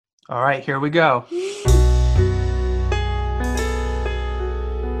All right, here we go.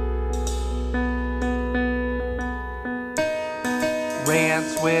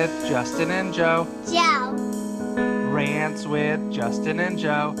 Rants with Justin and Joe. Joe. Rants with Justin and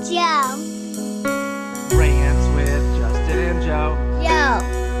Joe. Joe. Rants with Justin and Joe. Joe.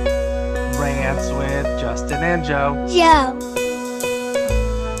 Rants with Justin and Joe. Joe.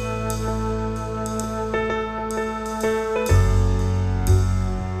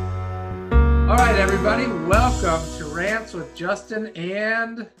 All right, everybody, welcome to Rants with Justin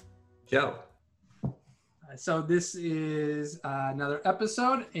and Joe. So this is another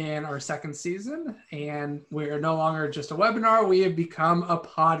episode in our second season, and we're no longer just a webinar. We have become a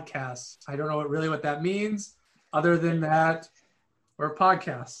podcast. I don't know what that means, other than that we're a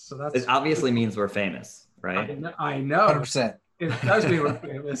podcast. So It obviously means we're famous, right? I know. 100%. It does mean we're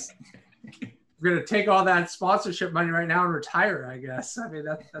famous. We're gonna take all that sponsorship money right now and retire, I guess. I mean,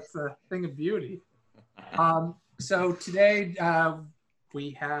 that's the thing of beauty. So today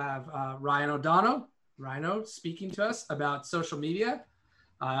we have Ryan O'Donnell. Rhino speaking to us about social media.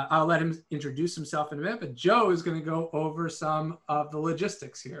 I'll let him introduce himself in a minute, but Joe is going to go over some of the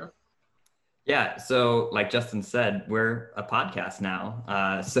logistics here. Yeah, so like Justin said, we're a podcast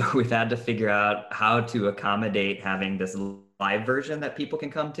now. So we've had to figure out how to accommodate having this live version that people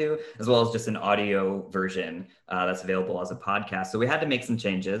can come to, as well as just an audio version that's available as a podcast. So we had to make some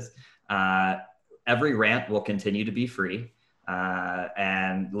changes. Every rant will continue to be free.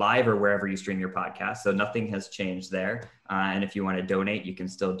 And live or wherever you stream your podcast. So nothing has changed there. And if you want to donate, you can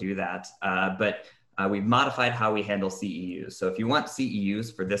still do that. But we've modified how we handle CEUs. So if you want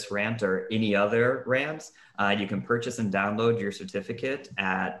CEUs for this rant or any other rants, you can purchase and download your certificate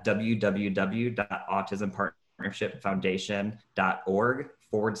at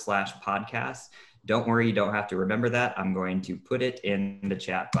www.autismpartnershipfoundation.org/podcast. Don't worry, you don't have to remember that. I'm going to put it in the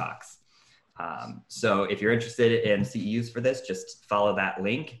chat box. So if you're interested in CEUs for this, just follow that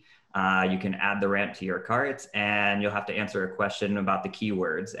link. You can add the rant to your cart and you'll have to answer a question about the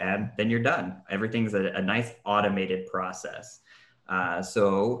keywords and then you're done. Everything's a nice automated process.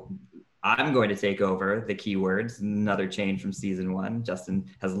 So I'm going to take over the keywords, another change from season 1. Justin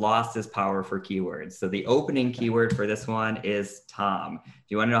has lost his power for keywords. So the opening keyword for this one is Tom. Do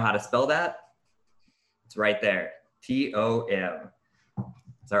you want to know how to spell that? It's right there, TOM.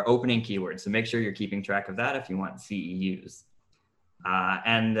 Our opening keyword. So make sure you're keeping track of that if you want CEUs.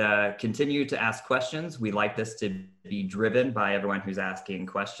 And continue to ask questions. We like this to be driven by everyone who's asking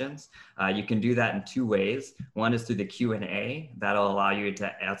questions. You can do that in 2 ways. One is through the Q&A. That'll allow you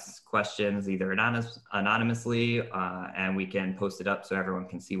to ask questions either anonymously, and we can post it up so everyone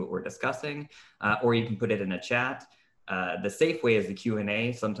can see what we're discussing, or you can put it in a chat. The safe way is the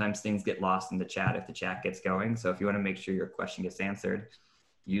Q&A. Sometimes things get lost in the chat if the chat gets going. So if you want to make sure your question gets answered,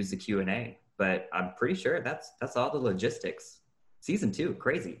 use the Q&A, but I'm pretty sure that's all the logistics. Season 2,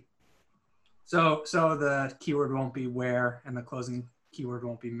 crazy. So the keyword won't be where, and the closing keyword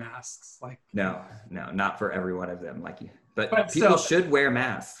won't be masks. No, not for every one of them. But still, people should wear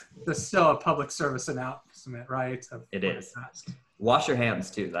masks. There's still a public service announcement, right? It is. Wash your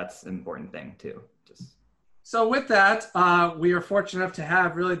hands too. That's an important thing too. So with that, we are fortunate enough to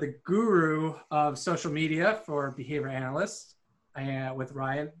have really the guru of social media for behavior analysts. With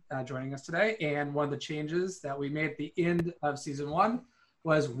Ryan joining us today. And one of the changes that we made at the end of season 1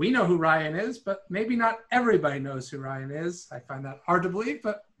 was we know who Ryan is, but maybe not everybody knows who Ryan is. I find that hard to believe,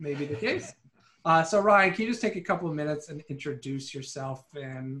 but maybe the case. So Ryan, can you just take a couple of minutes and introduce yourself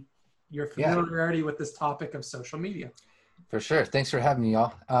and your familiarity with this topic of social media? For sure. Thanks for having me,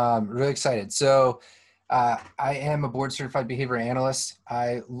 y'all. Really excited. So I am a board certified behavior analyst.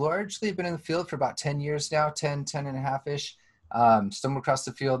 I largely have been in the field for about 10 years now, 10 and a half-ish. Stumbled across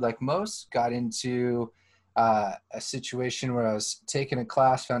the field like most, got into a situation where I was taking a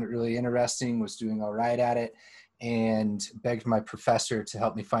class, found it really interesting, was doing all right at it, and begged my professor to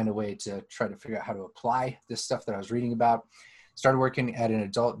help me find a way to try to figure out how to apply this stuff that I was reading about. Started working at an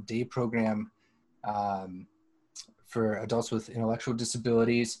adult day program for adults with intellectual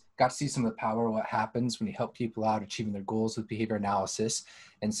disabilities, got to see some of the power of what happens when you help people out achieving their goals with behavior analysis,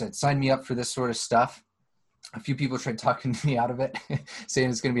 and said, sign me up for this sort of stuff. A few people tried talking me out of it, saying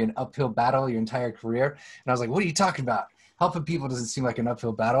it's going to be an uphill battle your entire career. And I was like, what are you talking about? Helping people doesn't seem like an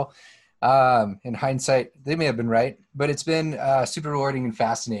uphill battle. In hindsight, they may have been right, but it's been super rewarding and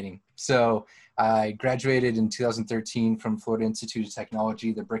fascinating. So I graduated in 2013 from Florida Institute of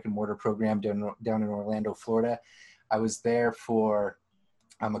Technology, the brick and mortar program down in Orlando, Florida. I was there for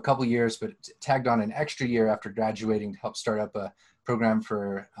a couple years, but tagged on an extra year after graduating to help start up a program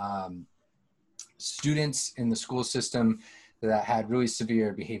for students in the school system that had really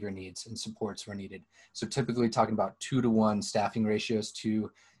severe behavior needs and supports were needed. So typically talking about 2-to-1 staffing ratios,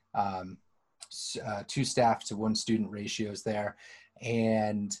 two staff to one student ratios there.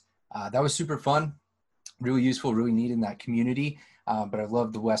 And that was super fun, really useful, really neat in that community. But I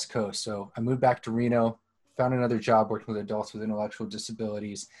loved the West Coast. So I moved back to Reno, found another job working with adults with intellectual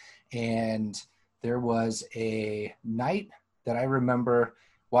disabilities. And there was a night that I remember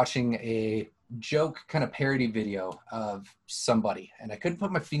watching a joke kind of parody video of somebody, and I couldn't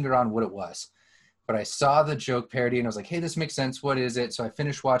put my finger on what it was, but I saw the joke parody and I was like, hey, this makes sense. What is it? So I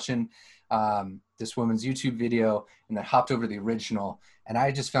finished watching this woman's YouTube video and then hopped over to the original, and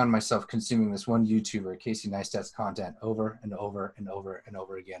I just found myself consuming this one YouTuber, Casey Neistat's content over and over and over and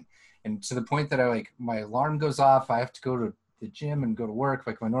over again. And to the point that my alarm goes off, I have to go to the gym and go to work,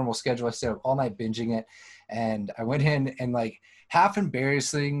 like my normal schedule. I stayed up all night binging it. And I went in and half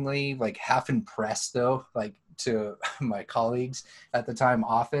embarrassingly, half impressed though, to my colleagues at the time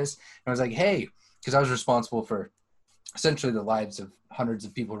office. And I was like, hey, because I was responsible for essentially the lives of hundreds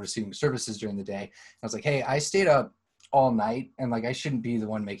of people receiving services during the day. I was like, hey, I stayed up all night and I shouldn't be the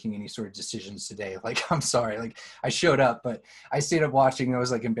one making any sort of decisions today. I'm sorry. I showed up, but I stayed up watching, and I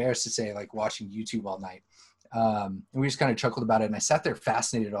was embarrassed to say watching YouTube all night. And we just kind of chuckled about it. And I sat there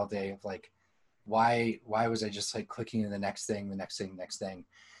fascinated all day of why was I just clicking in the next thing.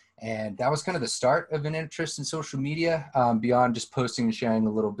 And that was kind of the start of an interest in social media, beyond just posting and sharing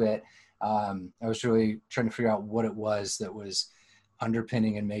a little bit. I was really trying to figure out what it was that was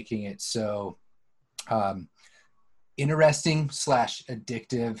underpinning and making it so interesting /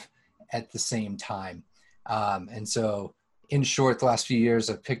 addictive at the same time. And so in short, the last few years,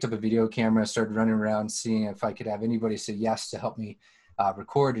 I've picked up a video camera, started running around, seeing if I could have anybody say yes to help me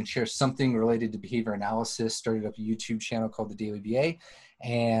record and share something related to behavior analysis. Started up a YouTube channel called The Daily BA.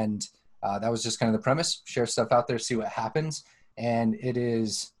 And that was just kind of the premise, share stuff out there, see what happens. And it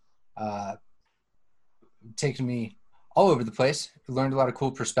is taken me all over the place. Learned a lot of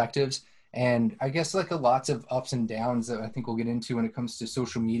cool perspectives. And I guess lots of ups and downs that I think we'll get into when it comes to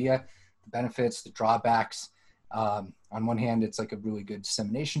social media, the benefits, the drawbacks. On one hand, it's a really good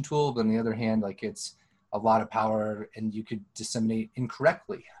dissemination tool, but on the other hand, it's a lot of power and you could disseminate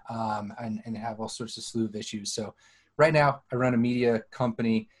incorrectly and have all sorts of slew of issues. So right now I run a media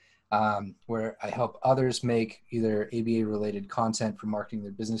company where I help others make either ABA related content for marketing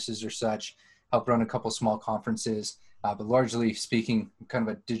their businesses or such, help run a couple small conferences, but largely speaking, I'm kind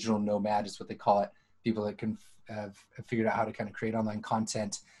of a digital nomad is what they call it. People that can have figured out how to kind of create online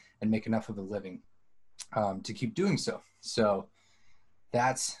content and make enough of a living to keep doing so. So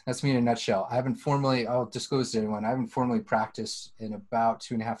that's me in a nutshell. I'll disclose to everyone, I haven't formally practiced in about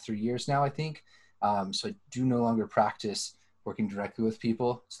 2.5-3 years now, I think. So I do no longer practice working directly with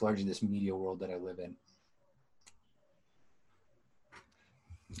people. It's largely this media world that I live in.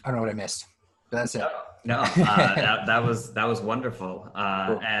 I don't know what I missed, but that's it. No, that was wonderful.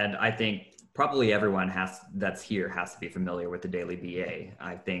 Cool. And I think probably everyone that's here has to be familiar with the Daily BA.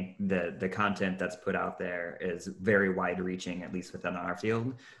 I think the content that's put out there is very wide reaching, at least within our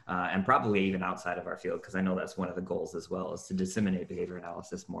field, and probably even outside of our field, because I know that's one of the goals as well, is to disseminate behavior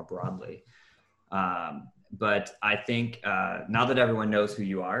analysis more broadly. But I think now that everyone knows who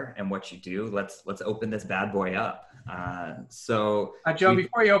you are and what you do, let's open this bad boy up. So Joe,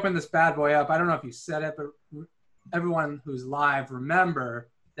 before you open this bad boy up, I don't know if you said it, but everyone who's live, remember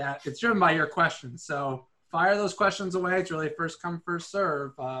that it's driven by your questions. So fire those questions away. It's really first come, first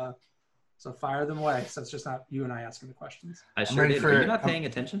serve. So fire them away. So it's just not you and I asking the questions. I sure did. Are you not paying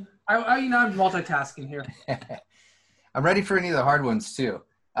attention? I'm multitasking here. I'm ready for any of the hard ones too.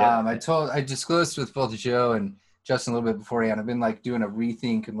 Yeah. I disclosed with both Joe and Justin a little bit beforehand. I've been doing a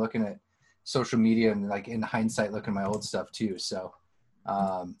rethink and looking at social media and in hindsight looking at my old stuff too. So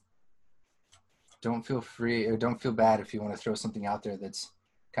don't feel bad if you want to throw something out there that's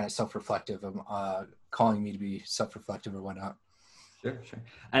kind of self-reflective of calling me to be self-reflective or whatnot. Sure.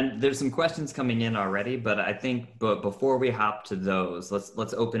 And there's some questions coming in already, but I think before we hop to those,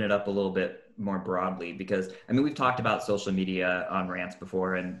 let's open it up a little bit more broadly, because we've talked about social media on rants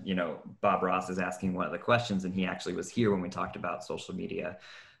before, and Bob Ross is asking one of the questions, and he actually was here when we talked about social media.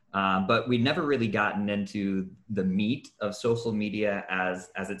 But we'd never really gotten into the meat of social media as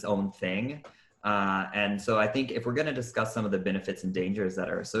its own thing. And so I think if we're going to discuss some of the benefits and dangers that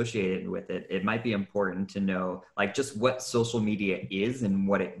are associated with it, it might be important to know just what social media is and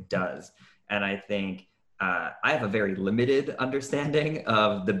what it does. And I think I have a very limited understanding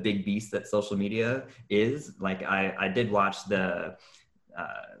of the big beast that social media is. I did watch the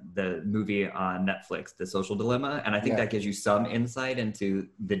the movie on Netflix, The Social Dilemma. And I think that gives you some insight into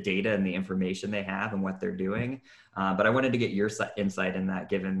the data and the information they have and what they're doing. But I wanted to get your insight in that,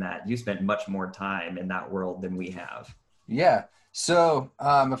 given that you spent much more time in that world than we have. Yeah. So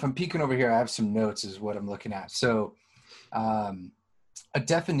if I'm peeking over here, I have some notes is what I'm looking at. So a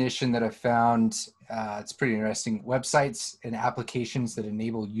definition that I found, it's pretty interesting. Websites and applications that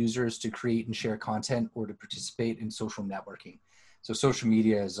enable users to create and share content or to participate in social networking. So social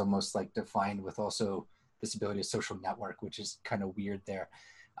media is almost like defined with also this ability of social network, which is kind of weird there.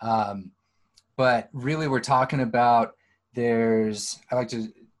 But really we're talking about I like to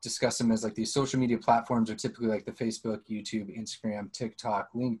discuss them as like these social media platforms are typically like the Facebook, YouTube, Instagram,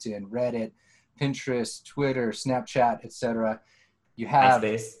 TikTok, LinkedIn, Reddit, Pinterest, Twitter, Snapchat, etc. You have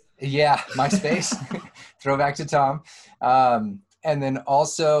MySpace. Yeah, MySpace. Throwback to Tom. And then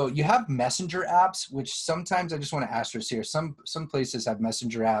also you have messenger apps, which sometimes I just want to asterisk here. Some places have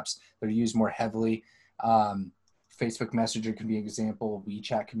messenger apps that are used more heavily. Facebook Messenger can be an example.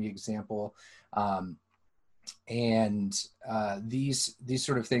 WeChat can be an example. And these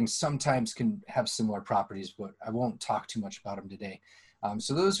sort of things sometimes can have similar properties, but I won't talk too much about them today.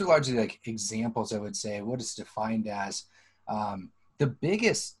 So those are largely like examples, I would say, what is defined as. The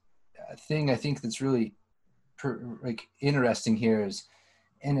biggest thing I think that's really interesting here is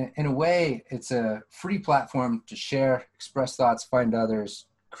in a way, it's a free platform to share, express thoughts, find others,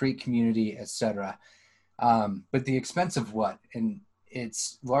 create community, etc. But the expense of what? And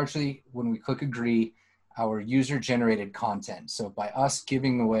it's largely when we click agree, our user generated content. So by us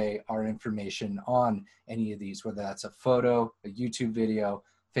giving away our information on any of these, whether that's a photo, a YouTube video,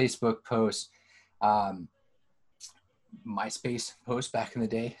 Facebook post, MySpace post back in the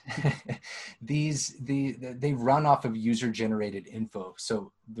day, they run off of user generated info.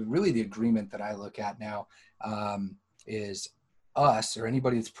 So really the agreement that I look at now is us or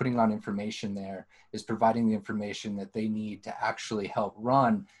anybody that's putting on information there is providing the information that they need to actually help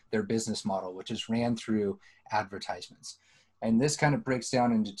run their business model, which is ran through advertisements. And this kind of breaks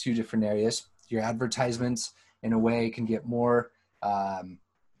down into two different areas. Your advertisements in a way can get more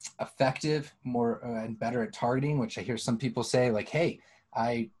effective, more and better at targeting, which I hear some people say like, hey,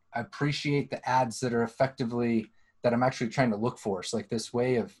 I appreciate the ads that are effectively that I'm actually trying to look for. So like this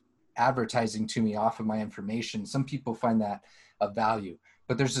way of advertising to me off of my information, some people find that of value.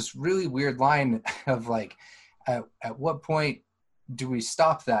 But there's this really weird line of like, at what point do we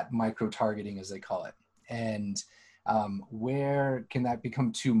stop that micro targeting, as they call it? And where can that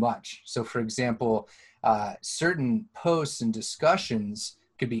become too much? So for example, certain posts and discussions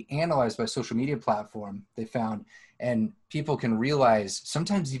could be analyzed by a social media platform, they found, and people can realize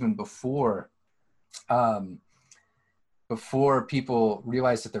sometimes even before people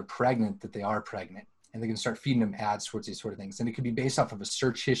realize that they're pregnant, that they are pregnant, and they can start feeding them ads towards these sort of things. And it could be based off of a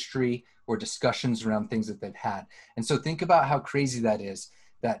search history or discussions around things that they've had. And so think about how crazy that is,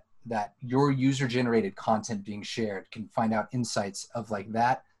 that your user generated content being shared can find out insights of like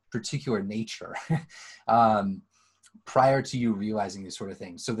that particular nature prior to you realizing these sort of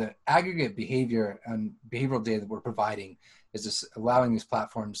things. So the aggregate behavior and behavioral data that we're providing is just allowing these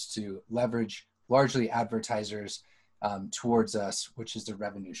platforms to leverage largely advertisers towards us, which is the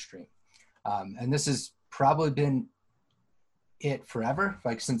revenue stream. And this has probably been it forever,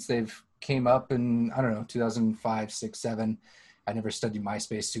 like since they've came up in, I don't know, 2005, 6, 7. I never studied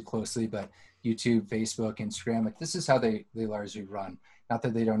MySpace too closely, but YouTube, Facebook, Instagram, like this is how they largely run. Not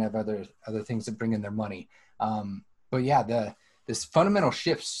that they don't have other things that bring in their money. But yeah, this fundamental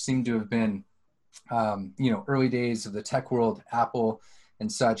shifts seem to have been, early days of the tech world, Apple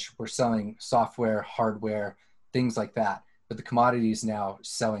and such were selling software, hardware, things like that. But the commodity is now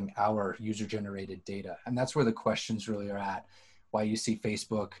selling our user-generated data. And that's where the questions really are at. Why you see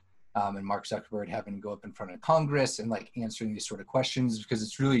Facebook and Mark Zuckerberg having to go up in front of Congress and like answering these sort of questions, because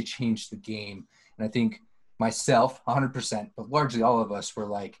it's really changed the game. And I think myself, 100%, but largely all of us were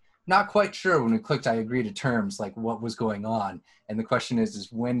like, not quite sure when we clicked I agree to terms, like what was going on. And the question is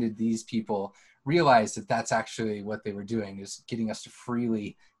when did these people realize that that's actually what they were doing, is getting us to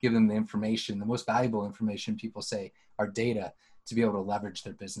freely give them the information, the most valuable information, people say, our data, to be able to leverage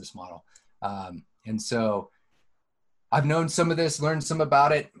their business model. And so I've known some of this, learned some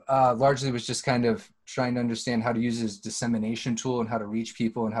about it, largely was just kind of trying to understand how to use this dissemination tool and how to reach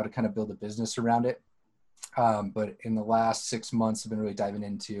people and how to kind of build a business around it. But in the last 6 months, I've been really diving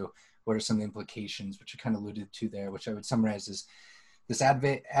into what are some of the implications, which I kind of alluded to there, which I would summarize as this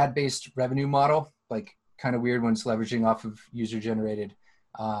ad-based revenue model, like kind of weird when it's leveraging off of user-generated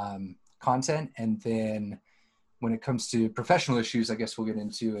content. And then when it comes to professional issues, I guess we'll get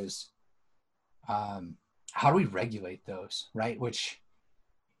into is how do we regulate those, right? Which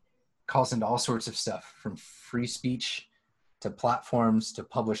calls into all sorts of stuff, from free speech to platforms to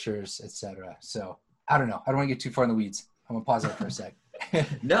publishers, etc. So I don't know. I don't want to get too far in the weeds. I'm gonna pause there for a sec.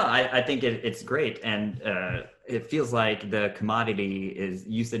 No, I think it's great. And it feels like the commodity is,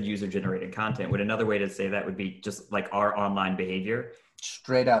 you said user generated content. Would another way to say that would be just like our online behavior?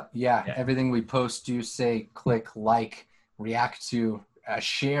 Straight up. Yeah. Everything we post, do, say, click, like, react to,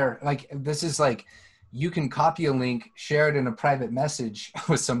 share. Like, this is like, you can copy a link, share it in a private message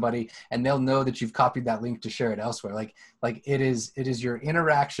with somebody, and they'll know that you've copied that link to share it elsewhere. Like it is your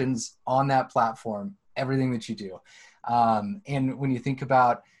interactions on that platform, everything that you do. And when you think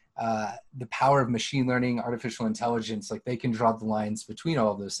about the power of machine learning, artificial intelligence, like they can draw the lines between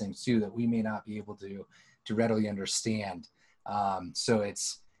all of those things too, that we may not be able to readily understand. So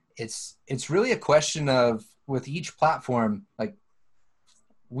it's really a question of, with each platform, like,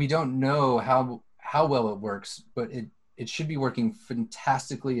 we don't know how well it works, but it should be working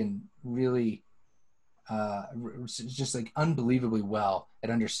fantastically and really just like unbelievably well at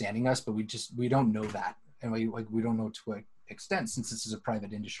understanding us, but we don't know that. And we don't know to what extent, since this is a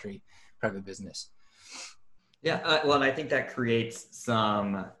private industry, private business. Yeah, well, and I think that creates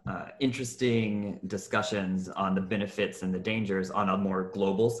some interesting discussions on the benefits and the dangers on a more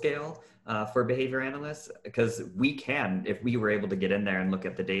global scale for behavior analysts, because we can, if we were able to get in there and look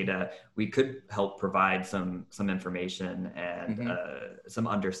at the data, we could help provide some information and some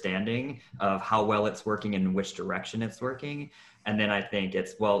understanding of how well it's working and which direction it's working. And then I think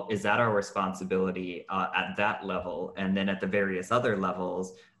it's, well, is that our responsibility at that level? And then at the various other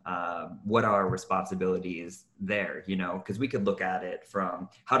levels, what are our responsibilities there, you know, because we could look at it from,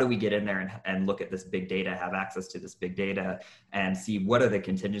 how do we get in there and look at this big data, have access to this big data, and see what are the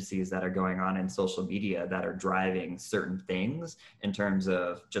contingencies that are going on in social media that are driving certain things in terms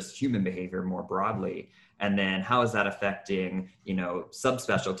of just human behavior more broadly. And then how is that affecting, you know,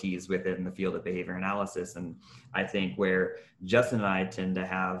 subspecialties within the field of behavior analysis? And I think where Justin and I tend to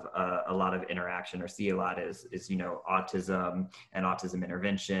have a lot of interaction or see a lot is you know, autism and autism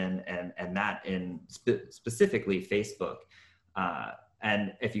intervention, and that in specifically Facebook.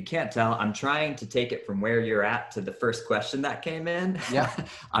 And if you can't tell, I'm trying to take it from where you're at to the first question that came in. Yeah.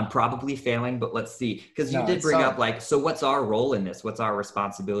 I'm probably failing, but let's see. Because you did bring up, like, so what's our role in this? What's our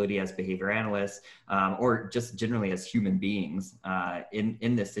responsibility as behavior analysts, or just generally as human beings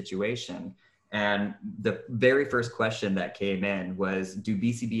in this situation? And the very first question that came in was, do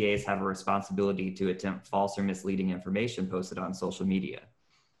BCBAs have a responsibility to attempt false or misleading information posted on social media?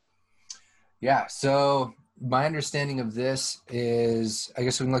 Yeah, so my understanding of this is, I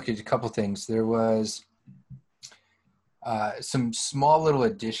guess we can look at a couple things. There was some small little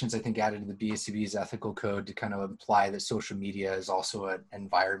additions, I think, added to the BACB's ethical code to kind of imply that social media is also an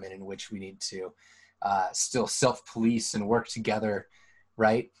environment in which we need to still self-police and work together,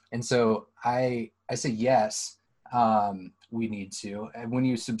 right? And so I say yes, we need to. And when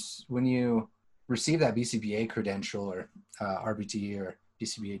you receive that BCBA credential or RBT or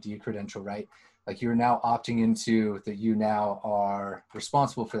BCBAD credential, right? Like, you're now opting into that you now are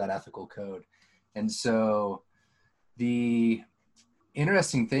responsible for that ethical code. And so the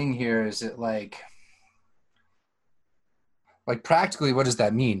interesting thing here is that like practically, what does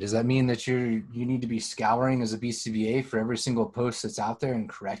that mean? Does that mean that you need to be scouring as a BCBA for every single post that's out there and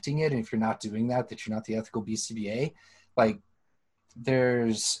correcting it? And if you're not doing that you're not the ethical BCBA? Like,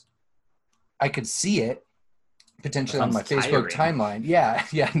 I could see it potentially on my Facebook timeline. Yeah,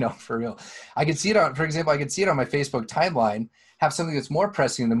 no, for real. I could see it on, for example, I could see it on my Facebook timeline, have something that's more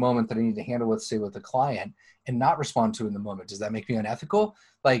pressing in the moment that I need to handle with, say, with a client, and not respond to in the moment. Does that make me unethical?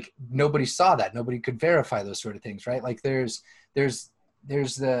 Like, nobody saw that. Nobody could verify those sort of things, right? Like, there's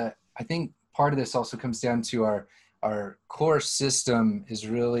I think part of this also comes down to our core system is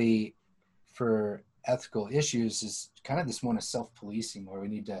really, for ethical issues, is kind of this one of self-policing, where we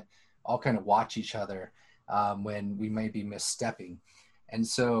need to all kind of watch each other when we might be misstepping. And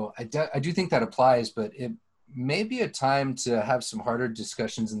so I do think that applies, but it may be a time to have some harder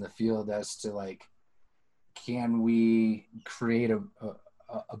discussions in the field as to, like, can we create a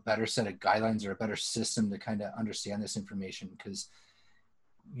better set of guidelines or a better system to kind of understand this information? Because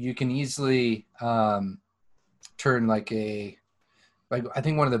you can easily turn I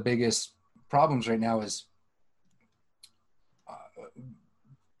think one of the biggest problems right now is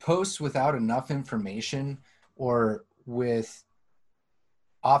posts without enough information, or with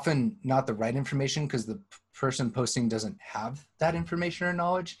often not the right information because the person posting doesn't have that information or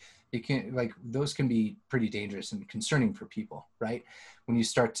knowledge. It can, like, those can be pretty dangerous and concerning for people, right? When you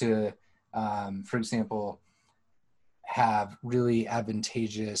start to, for example, have really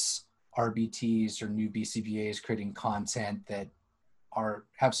advantageous RBTs or new BCBAs creating content that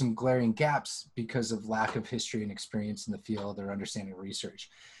have some glaring gaps because of lack of history and experience in the field or understanding research.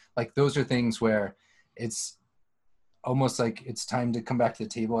 Like those are things where it's almost like it's time to come back to the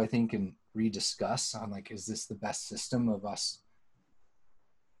table, I think, and rediscuss on like, is this the best system of us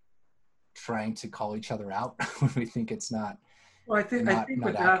trying to call each other out when we think it's not, well, I think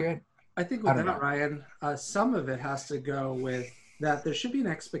with accurate? that, Ryan, some of it has to go with that there should be an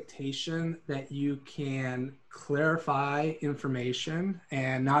expectation that you can clarify information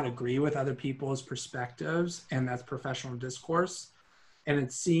and not agree with other people's perspectives, and that's professional discourse. And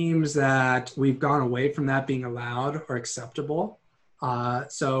it seems that we've gone away from that being allowed or acceptable.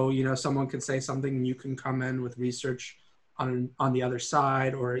 So, you know, someone could say something and you can come in with research on the other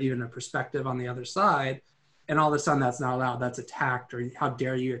side, or even a perspective on the other side, and all of a sudden that's not allowed. That's attacked, or how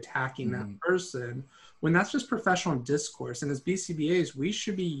dare you attacking that person, when that's just professional discourse. And as BCBAs, we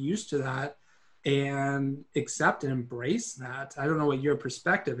should be used to that and accept and embrace that. I don't know what your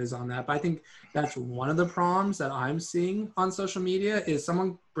perspective is on that, but I think that's one of the problems that I'm seeing on social media is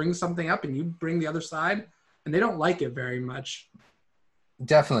someone brings something up and you bring the other side and they don't like it very much.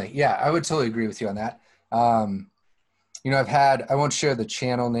 Definitely. Yeah, I would totally agree with you on that. You know, I won't share the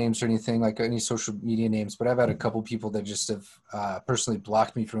channel names or anything, like any social media names, but I've had a couple people that just have personally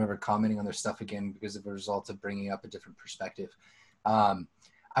blocked me from ever commenting on their stuff again because of a result of bringing up a different perspective.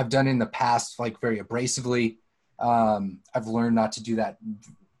 I've done in the past, like very abrasively. I've learned not to do that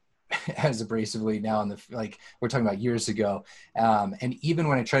as abrasively now. Like we're talking about years ago. And even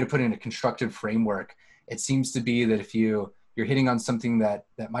when I try to put in a constructive framework, it seems to be that if you're hitting on something that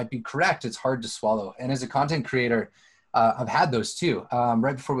might be correct, it's hard to swallow. And as a content creator, I've had those too.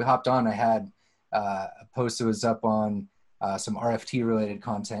 Right before we hopped on, I had a post that was up on some RFT related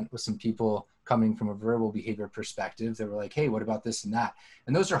content with some people coming from a verbal behavior perspective. They were like, hey, what about this and that?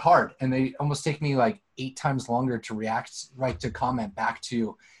 And those are hard. And they almost take me like 8 times longer to react, like to comment back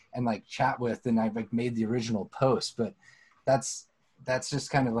to and like chat with than I've like made the original post. But that's just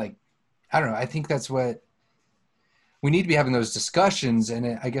kind of like, I don't know. I think that's what we need to be having, those discussions.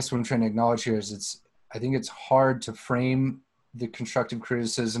 And I guess what I'm trying to acknowledge here is I think it's hard to frame the constructive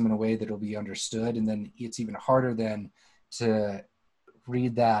criticism in a way that will be understood. And then it's even harder then to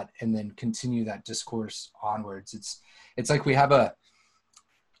read that and then continue that discourse onwards. It's like we have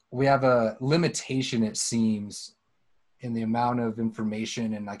a limitation, it seems, in the amount of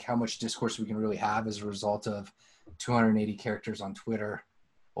information and like how much discourse we can really have as a result of 280 characters on Twitter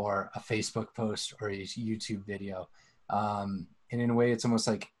or a Facebook post or a YouTube video. And in a way, it's almost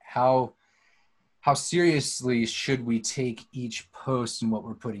like how seriously should we take each post and what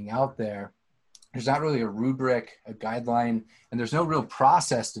we're putting out there? There's not really a rubric, a guideline, and there's no real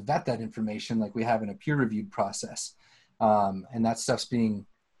process to vet that information like we have in a peer-reviewed process. And that stuff's being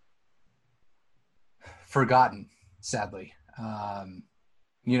forgotten, sadly.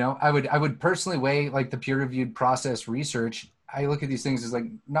 You know, I would personally weigh like the peer-reviewed process research. I look at these things as like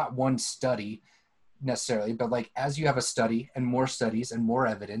not one study necessarily, but like as you have a study and more studies and more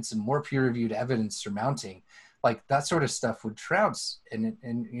evidence and more peer-reviewed evidence surmounting, like that sort of stuff would trounce an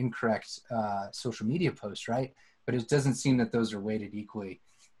incorrect social media post, right? But it doesn't seem that those are weighted equally,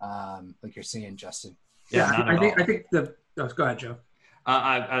 like you're saying, Justin. Yeah, I think go ahead, Joe.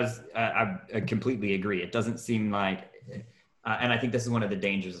 I completely agree. It doesn't seem like, and I think this is one of the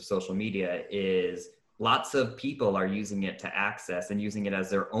dangers of social media is lots of people are using it to access and using it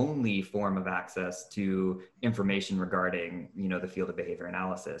as their only form of access to information regarding, you know, the field of behavior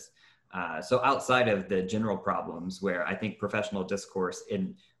analysis. So outside of the general problems where I think professional discourse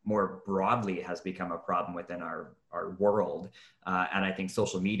in more broadly has become a problem within our world. And I think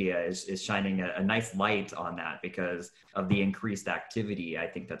social media is shining a nice light on that because of the increased activity I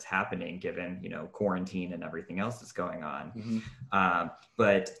think that's happening given, you know, quarantine and everything else that's going on. Mm-hmm.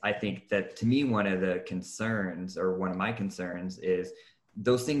 But I think that to me, one of the concerns or one of my concerns is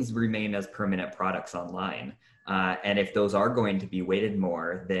those things remain as permanent products online. And if those are going to be weighted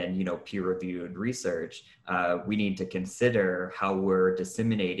more than, you know, peer-reviewed research, we need to consider how we're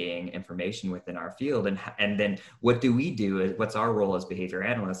disseminating information within our field. And then what do we do? What's our role as behavior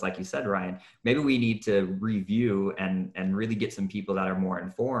analysts? Like you said, Ryan, maybe we need to review and really get some people that are more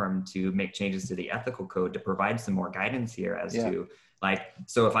informed to make changes to the ethical code to provide some more guidance here as to like,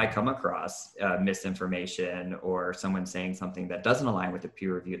 so if I come across misinformation or someone saying something that doesn't align with the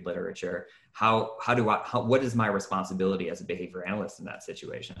peer-reviewed literature, what is my responsibility as a behavior analyst in that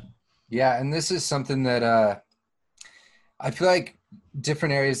situation? Yeah, and this is something that I feel like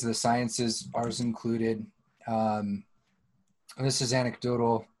different areas of the sciences, ours included, and this is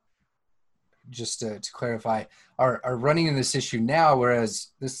anecdotal, just to clarify, are running in this issue now, whereas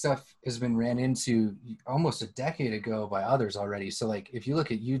this stuff has been ran into almost a decade ago by others already. So like if you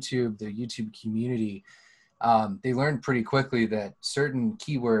look at YouTube, the YouTube community, they learned pretty quickly that certain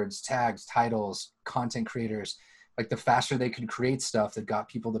keywords, tags, titles, content creators, like the faster they could create stuff that got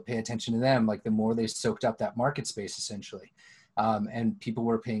people to pay attention to them, like the more they soaked up that market space essentially. And people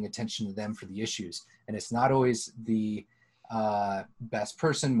were paying attention to them for the issues. And it's not always the best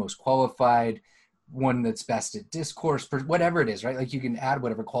person, most qualified, one that's best at discourse, whatever it is, right? Like you can add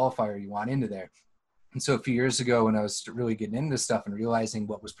whatever qualifier you want into there. And so a few years ago when I was really getting into this stuff and realizing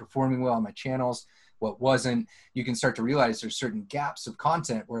what was performing well on my channels, what wasn't, you can start to realize there's certain gaps of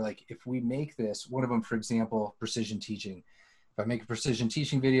content where like, if we make this, one of them, for example, precision teaching. If I make a precision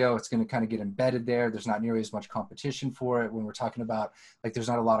teaching video, it's going to kind of get embedded there. There's not nearly as much competition for it when we're talking about, like, there's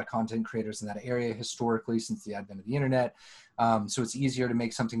not a lot of content creators in that area historically since the advent of the internet. So it's easier to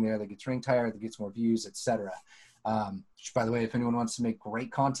make something there that gets ranked higher, that gets more views, etc. Which, by the way, if anyone wants to make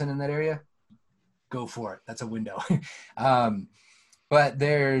great content in that area, go for it. That's a window. But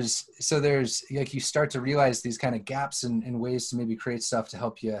there's like, you start to realize these kind of gaps and ways to maybe create stuff to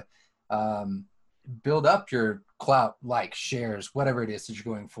help you build up your clout, like shares, whatever it is that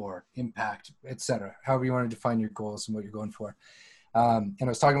you're going for, impact, etc. However you want to define your goals and what you're going for. And I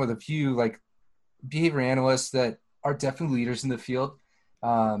was talking with a few like behavior analysts that are definitely leaders in the field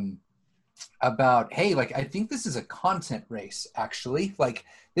about, hey, like, I think this is a content race, actually. Like,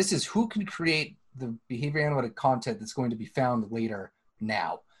 this is who can create the behavior analytic content that's going to be found later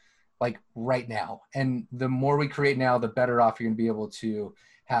now, like right now. And the more we create now, the better off you're going to be able to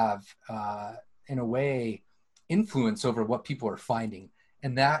have, in a way, influence over what people are finding.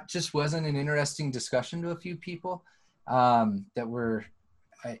 And that just wasn't an interesting discussion to a few people that were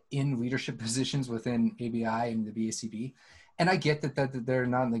in leadership positions within ABI and the BACB. And I get that they're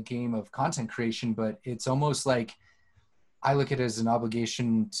not in the game of content creation, but it's almost like I look at it as an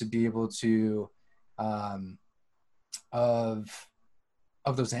obligation to be able to,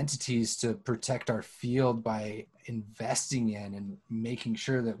 of those entities, to protect our field by investing in and making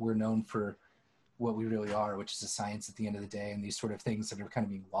sure that we're known for what we really are, which is a science at the end of the day, and these sort of things that are kind of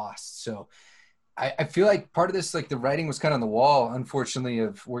being lost. So I feel like part of this, like the writing was kind of on the wall, unfortunately,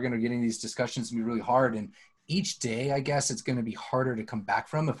 of we're going to get in these discussions and be really hard. And each day, I guess it's going to be harder to come back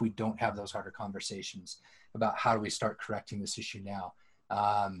from if we don't have those harder conversations about how do we start correcting this issue now,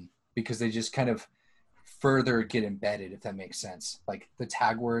 because they just kind of further get embedded, if that makes sense. Like the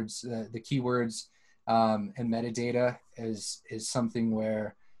tag words, the keywords, and metadata is something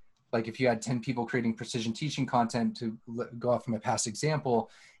where, like, if you had 10 people creating precision teaching content, to go off from a past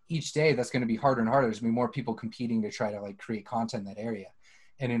example, each day that's going to be harder and harder. There's going to be more people competing to try to like create content in that area.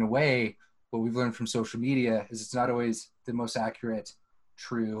 And in a way, what we've learned from social media is it's not always the most accurate,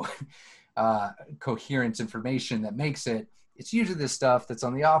 true, coherent information that makes it. It's usually the stuff that's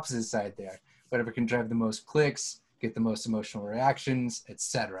on the opposite side there. Whatever can drive the most clicks, get the most emotional reactions,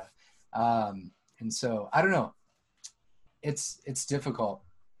 etc. And so I don't know. It's difficult.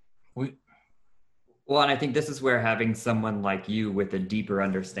 Well, and I think this is where having someone like you with a deeper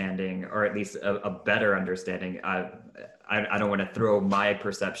understanding, or at least a better understanding, I don't want to throw my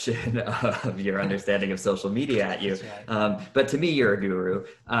perception of your understanding of social media at you, right. But to me, you're a guru.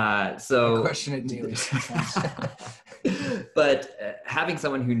 So I question it daily. But having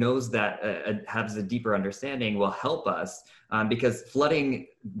someone who knows that, has a deeper understanding, will help us, because flooding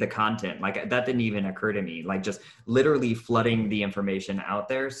the content, like that didn't even occur to me, like just literally flooding the information out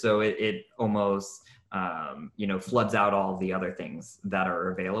there. So it almost, floods out all the other things that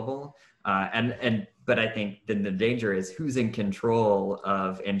are available. But I think then the danger is who's in control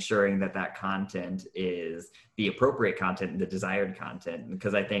of ensuring that content is the appropriate content and the desired content.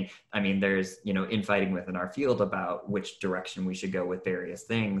 Because there's, infighting within our field about which direction we should go with various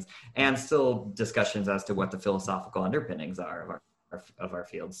things, and still discussions as to what the philosophical underpinnings are of our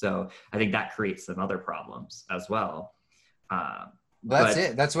field. So I think that creates some other problems as well. That's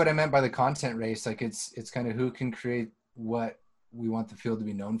it. That's what I meant by the content race. Like it's kind of who can create what we want the field to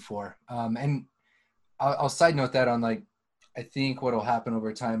be known for. And I'll side note that on, like, I think what will happen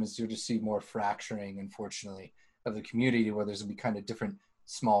over time is you'll just see more fracturing, unfortunately, of the community, where there's gonna be kind of different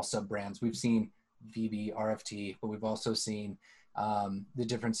small sub brands. We've seen VB, RFT, but we've also seen the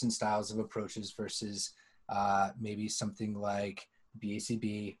difference in styles of approaches versus maybe something like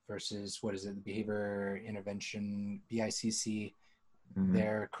BACB versus, the behavior intervention, BICC,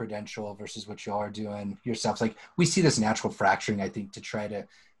 their credential versus what y'all are doing yourselves. Like, we see this natural fracturing, I think, to try to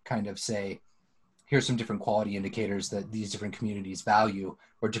kind of say, here's some different quality indicators that these different communities value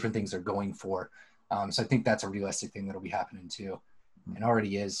or different things they're going for. So I think that's a realistic thing that'll be happening too, and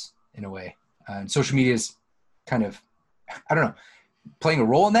already is in a way. And social media is kind of, I don't know, playing a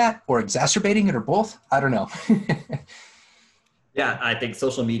role in that or exacerbating it or both. I don't know. Yeah, I think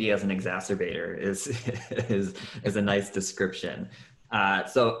social media as an exacerbator is a nice description.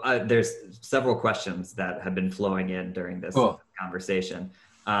 So there's several questions that have been flowing in during this conversation.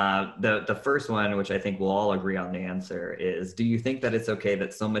 The first one, which I think we'll all agree on the answer, is: do you think that it's okay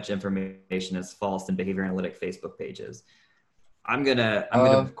that so much information is false in behavior analytic Facebook pages? I'm gonna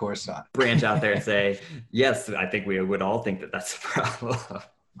of course not branch out there and say, yes, I think we would all think that that's a problem.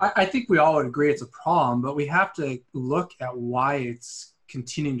 I think we all would agree it's a problem, but we have to look at why it's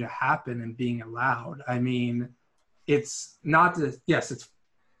continuing to happen and being allowed. I mean, it's not yes, it's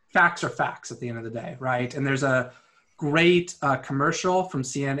facts are facts at the end of the day, right? And there's a great commercial from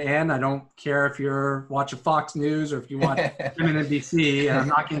CNN. I don't care if you're watching Fox News or if you watch MSNBC, and I'm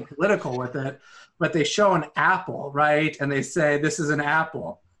not getting political with it, but they show an apple, right? And they say, this is an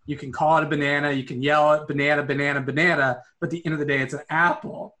apple. You can call it a banana, you can yell it, banana, banana, banana, but at the end of the day, it's an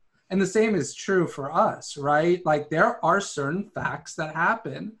apple. And the same is true for us, right? Like there are certain facts that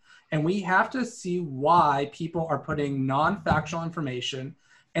happen, and we have to see why people are putting non-factual information,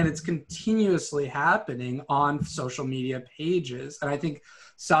 and it's continuously happening on social media pages. And I think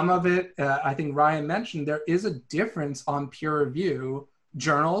some of it, I think Ryan mentioned, there is a difference on peer review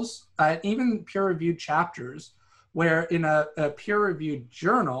journals, even peer-reviewed chapters, where in a peer-reviewed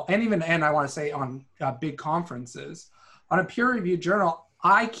journal, and I want to say on big conferences, on a peer-reviewed journal,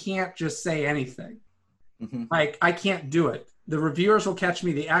 I can't just say anything. Mm-hmm. Like, I can't do it. The reviewers will catch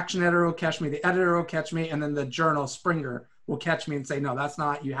me, the action editor will catch me, the editor will catch me, and then the journal Springer will catch me and say, no, that's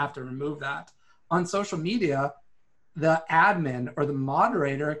not, you have to remove that. On social media, the admin or the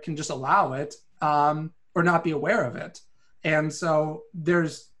moderator can just allow it or not be aware of it. And so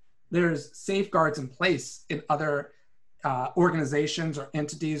there's safeguards in place in other organizations or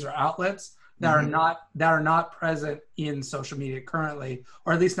entities or outlets that are not present in social media currently,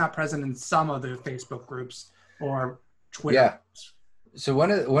 or at least not present in some of the Facebook groups or Twitter. Yeah. So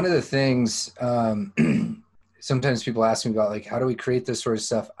one of the things sometimes people ask me about, like, how do we create this sort of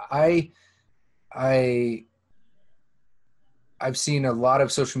stuff? I've seen a lot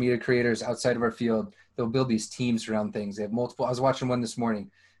of social media creators outside of our field. They'll build these teams around things. They have multiple. I was watching one this morning.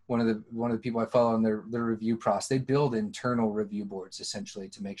 One of the people I follow on their review process, they build internal review boards essentially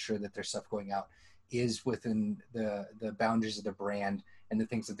to make sure that their stuff going out is within the boundaries of the brand and the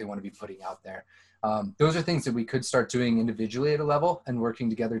things that they want to be putting out there. Those are things that we could start doing individually at a level and working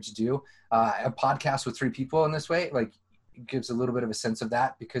together to do. A podcast with 3 people in this way, like, it gives a little bit of a sense of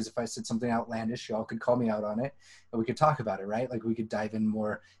that, because if I said something outlandish, y'all could call me out on it and we could talk about it, right? Like, we could dive in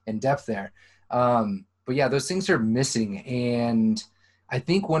more in depth there. But yeah, those things are missing. And I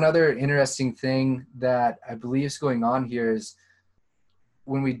think one other interesting thing that I believe is going on here is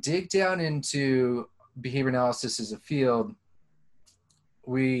when we dig down into behavior analysis as a field,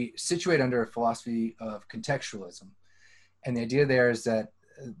 we situate under a philosophy of contextualism. And the idea there is that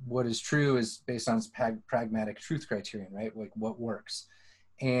what is true is based on its pragmatic truth criterion, right? Like, what works.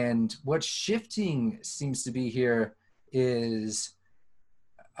 And what's shifting seems to be here is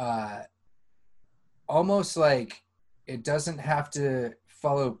almost like it doesn't have to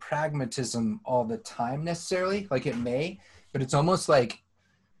follow pragmatism all the time necessarily. Like, it may, but it's almost like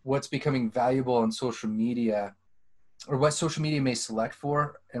what's becoming valuable on social media, or what social media may select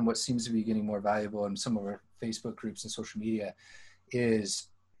for, and what seems to be getting more valuable in some of our Facebook groups and social media, is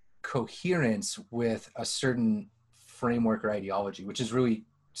coherence with a certain framework or ideology, which is really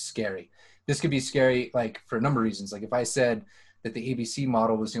scary. This could be scary, like, for a number of reasons. Like, if I said that the ABC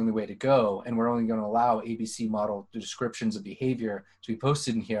model was the only way to go, and we're only going to allow ABC model descriptions of behavior to be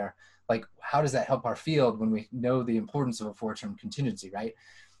posted in here, like, how does that help our field when we know the importance of a 4-term contingency, right?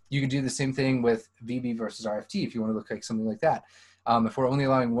 You could do the same thing with VB versus RFT if you want to look like something like that. If we're only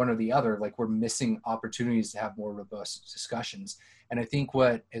allowing one or the other, like, we're missing opportunities to have more robust discussions. And I think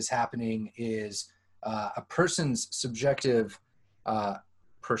what is happening is a person's subjective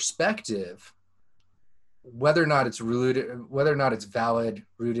perspective, whether or not it's valid,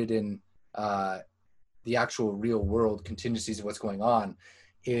 rooted in the actual real world contingencies of what's going on,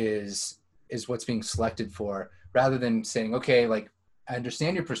 is what's being selected for, rather than saying, okay, like, I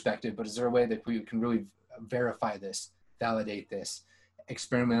understand your perspective, but is there a way that we can really verify this, validate this,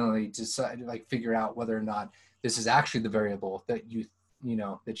 experimentally decide, like, figure out whether or not this is actually the variable that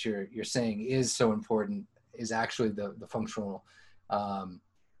that you're saying is so important, is actually the functional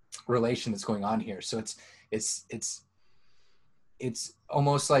relation that's going on here. So it's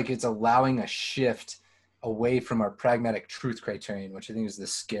almost like it's allowing a shift away from our pragmatic truth criterion, which I think is the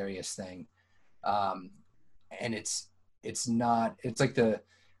scariest thing. And it's like the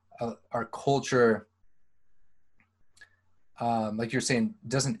our culture, like you're saying,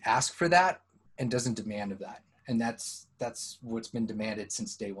 doesn't ask for that and doesn't demand of that. And that's what's been demanded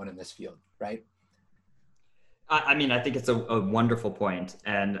since day one in this field, right? I mean, I think it's a wonderful point.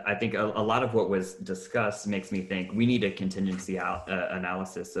 And I think a lot of what was discussed makes me think we need a contingency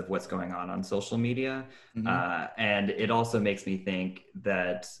analysis of what's going on social media. Mm-hmm. And it also makes me think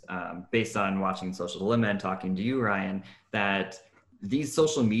that based on watching Social Dilemma and talking to you, Ryan, that these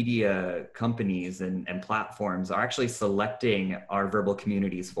social media companies and platforms are actually selecting our verbal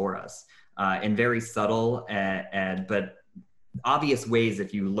communities for us in very subtle but obvious ways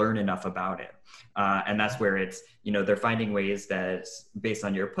if you learn enough about it. And that's where it's, they're finding ways that based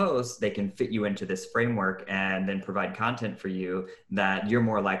on your posts, they can fit you into this framework and then provide content for you that you're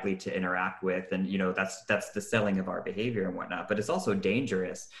more likely to interact with. And, that's the selling of our behavior and whatnot. But it's also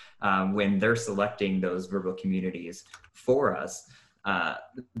dangerous when they're selecting those verbal communities for us.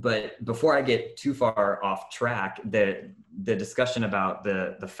 But before I get too far off track, the discussion about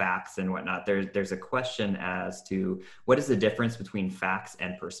the facts and whatnot, there's a question as to what is the difference between facts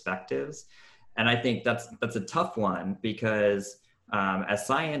and perspectives. And I think that's a tough one because as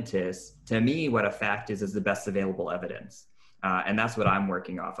scientists, to me, what a fact is the best available evidence. And that's what I'm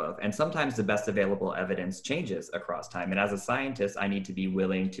working off of. And sometimes the best available evidence changes across time. And as a scientist, I need to be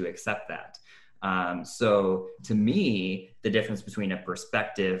willing to accept that. So to me, the difference between a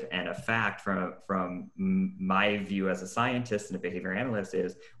perspective and a fact from my view as a scientist and a behavior analyst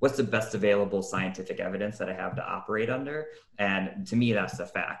is what's the best available scientific evidence that I have to operate under. And to me, that's the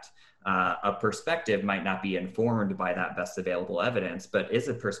fact. A perspective might not be informed by that best available evidence, but is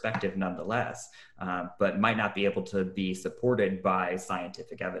a perspective nonetheless, but might not be able to be supported by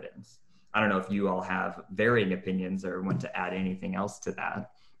scientific evidence. I don't know if you all have varying opinions or want to add anything else to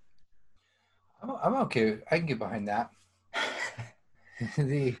that. I'm okay. I can get behind that.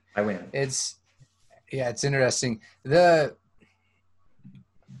 I win. It's interesting. I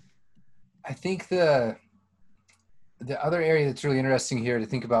think the other area that's really interesting here to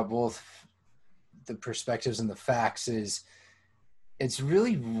think about both the perspectives and the facts is it's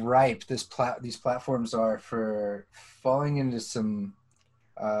really ripe. These platforms are for falling into some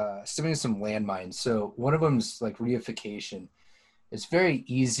landmines. So one of them is like reification. It's very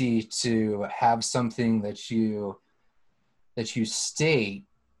easy to have something that you state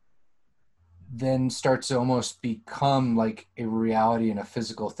then start to almost become like a reality and a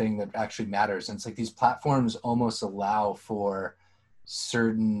physical thing that actually matters. And it's like these platforms almost allow for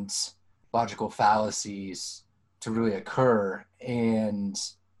certain logical fallacies to really occur and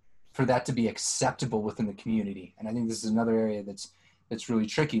for that to be acceptable within the community. And I think this is another area that's really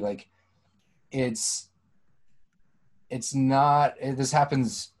tricky. Like this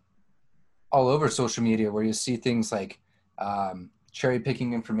happens all over social media where you see things like cherry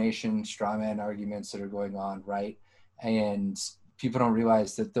picking information, straw man arguments that are going on, right? And people don't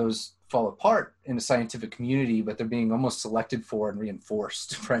realize that those fall apart in a scientific community, but they're being almost selected for and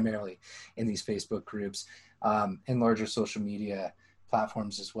reinforced primarily in these Facebook groups and larger social media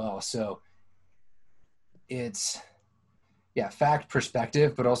platforms as well. So it's, fact,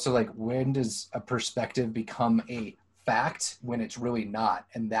 perspective, but also like when does a perspective become a fact when it's really not?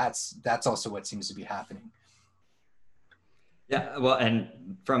 And that's also what seems to be happening. Yeah, well, and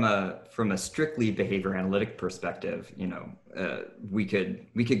from a strictly behavior analytic perspective, we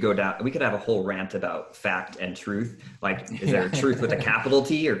could go down. We could have a whole rant about fact and truth. Like, is there truth with a capital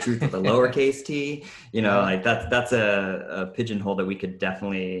T or truth with a lowercase t? Like that's a pigeonhole that we could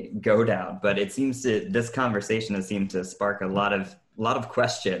definitely go down. But this conversation has seemed to spark a lot of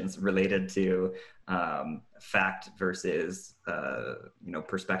questions related to fact versus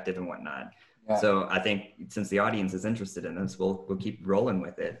perspective and whatnot. Yeah. So I think since the audience is interested in this, we'll keep rolling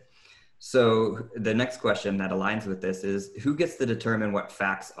with it. So the next question that aligns with this is, who gets to determine what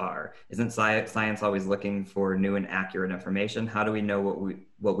facts are? Isn't science always looking for new and accurate information? How do we know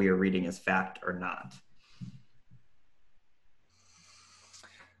what we are reading is fact or not?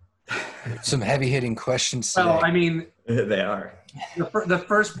 Some heavy-hitting questions today. Well, I mean, they are. The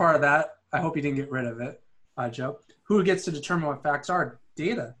first part of that, I hope you didn't get rid of it, Joe. Who gets to determine what facts are?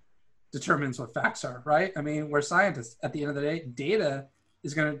 Data determines what facts are, right? I mean, we're scientists. At the end of the day, data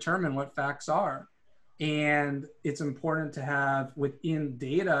is going to determine what facts are. And it's important to have within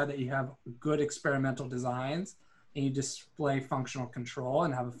data that you have good experimental designs and you display functional control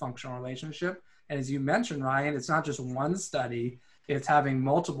and have a functional relationship. And as you mentioned, Ryan, it's not just one study, it's having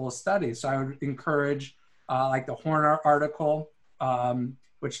multiple studies. So I would encourage like the Horner article,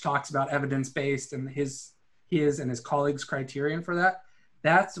 which talks about evidence-based and his and his colleagues' criterion for that.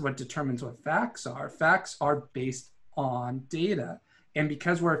 That's what determines what facts are. Facts are based on data. And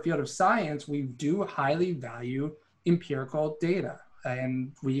because we're a field of science, we do highly value empirical data,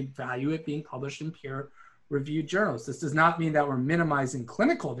 and we value it being published in peer-reviewed journals. This does not mean that we're minimizing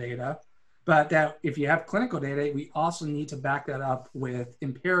clinical data, but that if you have clinical data, we also need to back that up with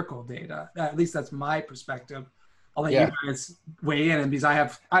empirical data. At least that's my perspective. I'll let you guys weigh in, and because I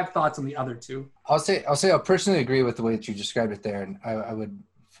have thoughts on the other two. I'll say I personally agree with the way that you described it there, and I would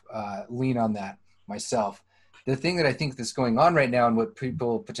lean on that myself. The thing that I think that's going on right now, and what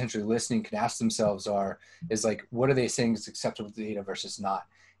people potentially listening can ask themselves is like, what are they saying is acceptable data versus not?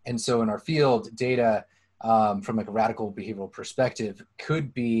 And so in our field, data from like a radical behavioral perspective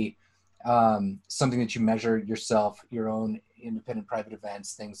could be something that you measure yourself, your own independent private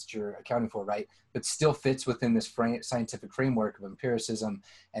events, things that you're accounting for, right? But still fits within this scientific framework of empiricism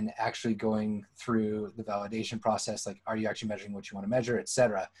and actually going through the validation process. Like, are you actually measuring what you want to measure, et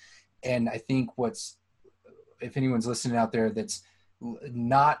cetera? And I think if anyone's listening out there that's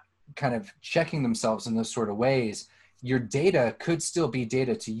not kind of checking themselves in those sort of ways, your data could still be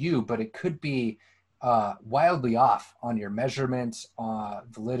data to you, but it could be wildly off on your measurement,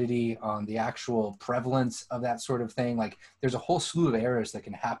 validity, on the actual prevalence of that sort of thing. Like, there's a whole slew of errors that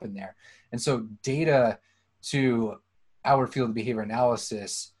can happen there. And so data to our field of behavior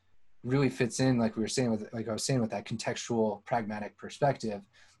analysis really fits in, like I was saying with that contextual, pragmatic perspective.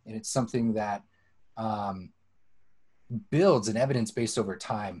 And it's something that builds an evidence base over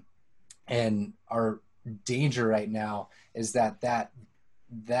time. And our danger right now is that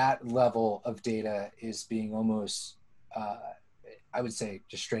level of data is being almost, I would say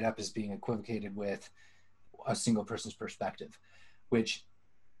just straight up, is being equivocated with a single person's perspective, which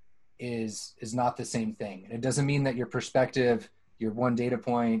is not the same thing. And it doesn't mean that your perspective, your one data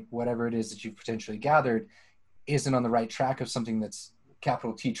point, whatever it is that you've potentially gathered, isn't on the right track of something that's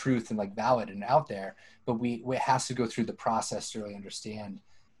capital T truth and like valid and out there, but it has to go through the process to really understand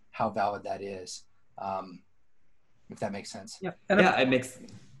how valid that is. If that makes sense. Yeah, it makes,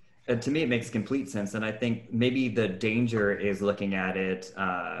 to me, it makes complete sense. And I think maybe the danger is looking at it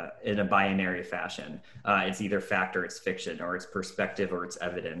in a binary fashion. It's either fact or it's fiction, or it's perspective or it's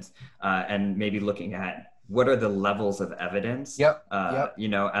evidence. And maybe looking at what are the levels of evidence, you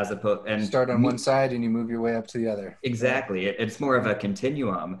know, as opposed, and start on one side and you move your way up to the other. Exactly. It's more of a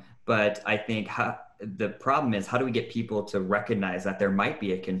continuum, but I think the problem is, how do we get people to recognize that there might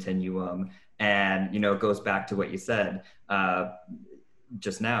be a continuum? And, you know, it goes back to what you said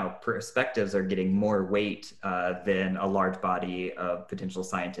just now. Perspectives are getting more weight than a large body of potential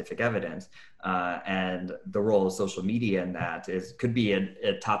scientific evidence. And the role of social media in that could be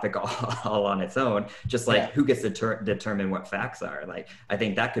a topic all on its own, just like who gets to determine what facts are. Like, I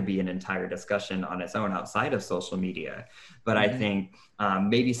think that could be an entire discussion on its own outside of social media. But I think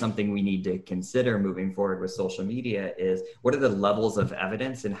maybe something we need to consider moving forward with social media is, what are the levels of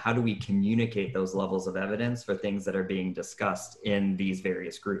evidence and how do we communicate those levels of evidence for things that are being discussed in these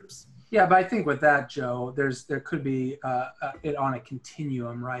various groups? Yeah, but I think with that, Joe, there could be it on a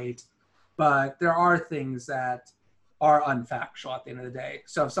continuum, right? But there are things that are unfactual at the end of the day.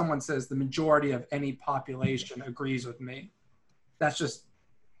 So if someone says the majority of any population agrees with me, that's just,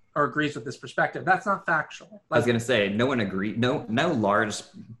 or agrees with this perspective, that's not factual. I was going to say, no one agrees. No large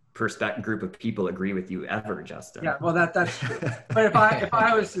group of people agree with you ever, Justin. Yeah, well, that's true. But if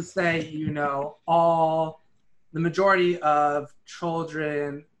I was to say, you know, the majority of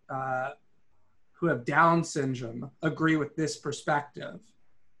children who have Down syndrome agree with this perspective,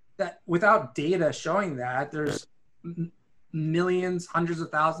 that without data showing that, there's millions, hundreds of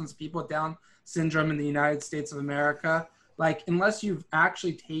thousands of people with Down syndrome in the United States of America. Like, unless you've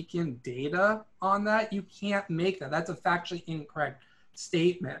actually taken data on that, you can't make that. That's a factually incorrect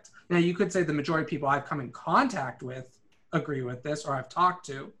statement. Now, you could say the majority of people I've come in contact with agree with this, or I've talked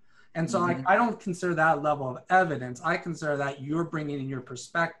to. And so like, I don't consider that level of evidence. I consider that you're bringing in your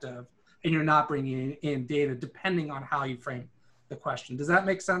perspective and you're not bringing in data, depending on how you frame the question. Does that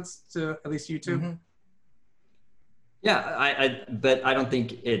make sense to at least you two? Mm-hmm. Yeah, but I don't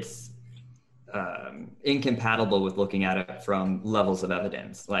think it's incompatible with looking at it from levels of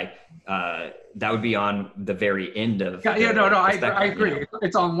evidence. Like that would be on the very end of. I agree. You know?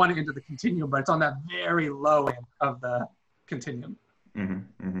 It's on one end of the continuum, but it's on that very low end of the continuum.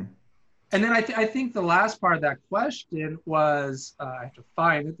 Mm-hmm, mm-hmm. And then I think the last part of that question was, I have to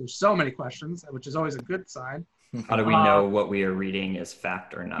find it. There's so many questions, which is always a good sign. How do we know what we are reading is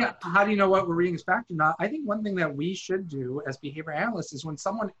fact or not? Yeah, how do you know what we're reading is fact or not? I think one thing that we should do as behavior analysts is, when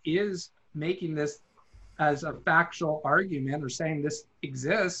someone is making this as a factual argument or saying this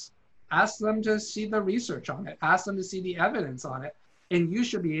exists, ask them to see the research on it, ask them to see the evidence on it, and you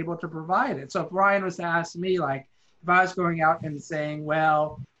should be able to provide it. So if Ryan was to ask me, like, if I was going out and saying,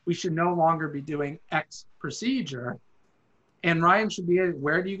 well, we should no longer be doing X procedure, and Ryan should be,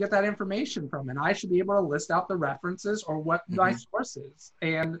 where do you get that information from? And I should be able to list out the references or what my source is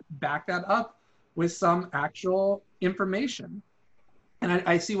and back that up with some actual information. And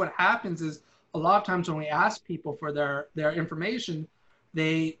I see what happens is a lot of times when we ask people for their information,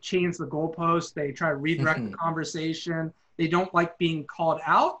 they change the goalpost, they try to redirect the conversation. They don't like being called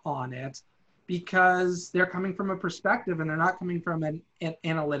out on it because they're coming from a perspective and they're not coming from an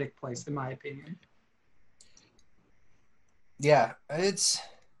analytic place, in my opinion. Yeah, it's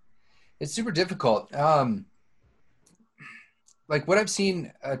super difficult. Like what I've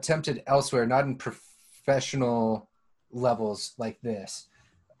seen attempted elsewhere, not in professional levels like this,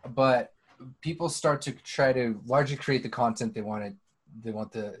 but people start to try to largely create the content they want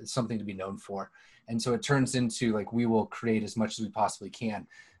something to be known for. And so it turns into like, we will create as much as we possibly can.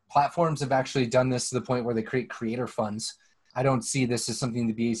 Platforms have actually done this to the point where they create creator funds. I don't see this as something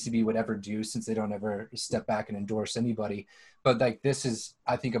the BACB would ever do, since they don't ever step back and endorse anybody. But like, this is,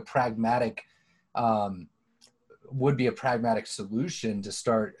 I think, would be a pragmatic solution to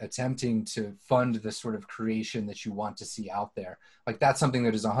start attempting to fund the sort of creation that you want to see out there. Like, that's something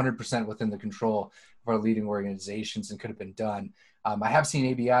that is 100% within the control of our leading organizations and could have been done. I have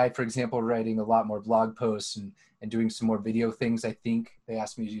seen ABI, for example, writing a lot more blog posts and doing some more video things. I think they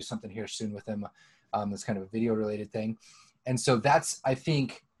asked me to do something here soon with them. That's kind of a video related thing. And so that's, I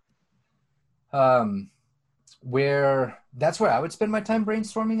think, where I would spend my time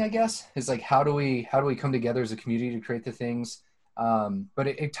brainstorming, I guess, is like, how do we come together as a community to create the things? But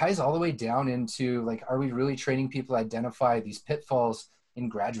it ties all the way down into like, are we really training people to identify these pitfalls in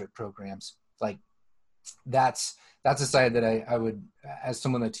graduate programs? Like, that's a side that I would, as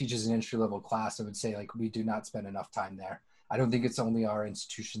someone that teaches an entry level class, I would say, like, we do not spend enough time there. I don't think it's only our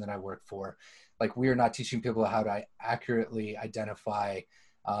institution that I work for. Like, we are not teaching people how to accurately identify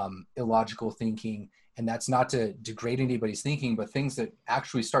illogical thinking. And that's not to degrade anybody's thinking, but things that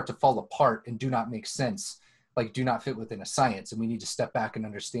actually start to fall apart and do not make sense, like do not fit within a science. And we need to step back and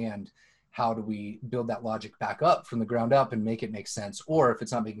understand, how do we build that logic back up from the ground up and make it make sense? Or if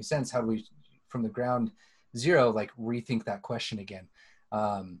it's not making sense, how do we, from the ground zero, like rethink that question again?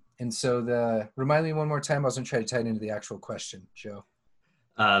 And so remind me one more time, I was gonna try to tie it into the actual question, Joe.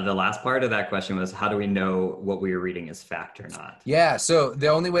 The last part of that question was, how do we know what we are reading is fact or not? Yeah, so the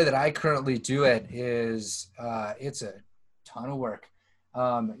only way that I currently do it is, it's a ton of work.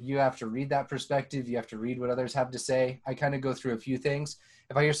 You have to read that perspective. You have to read what others have to say. I kind of go through a few things.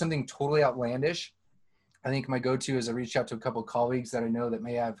 If I hear something totally outlandish, I think my go-to is I reach out to a couple of colleagues that I know that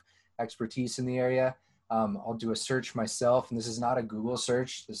may have expertise in the area. I'll do a search myself, and this is not a Google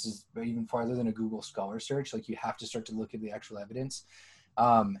search. This is even farther than a Google Scholar search. Like, you have to start to look at the actual evidence.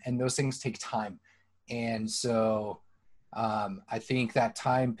 And those things take time. And so I think that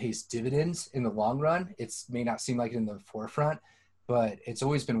time pays dividends in the long run. It may not seem like it in the forefront, but it's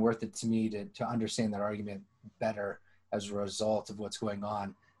always been worth it to me to understand that argument better as a result of what's going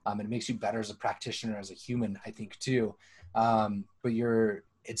on. And it makes you better as a practitioner, as a human, I think, too. But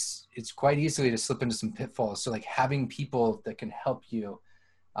it's quite easily to slip into some pitfalls. So like, having people that can help you.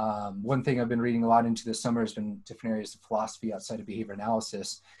 One thing I've been reading a lot into this summer has been different areas of philosophy outside of behavior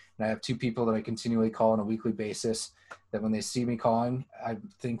analysis. And I have two people that I continually call on a weekly basis, that when they see me calling, I'm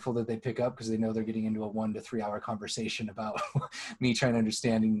thankful that they pick up, because they know they're getting into a 1 to 3 hour conversation about me trying to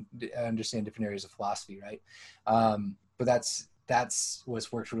understand different areas of philosophy. Right. But that's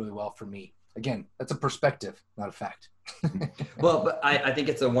what's worked really well for me. Again, that's a perspective, not a fact. Well, but I think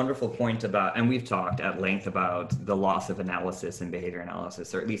it's a wonderful point about, and we've talked at length about the loss of analysis in behavior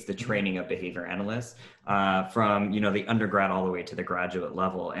analysis, or at least the training of behavior analysts from, the undergrad all the way to the graduate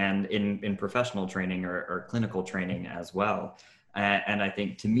level, and in professional training or clinical training as well. And I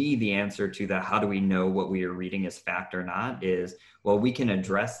think, to me, the answer to the how do we know what we are reading is fact or not is, well, we can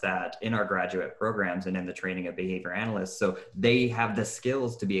address that in our graduate programs and in the training of behavior analysts. So they have the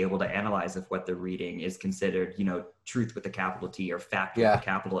skills to be able to analyze if what they're reading is considered, truth with a capital T or fact with a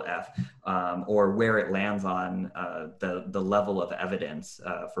capital F, or where it lands on the level of evidence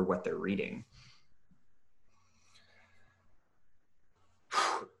for what they're reading.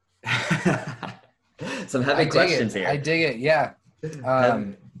 Some heavy questions here. I dig it. Yeah.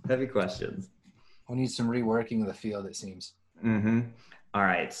 Heavy questions. We need some reworking of the field, it seems. Mm-hmm. All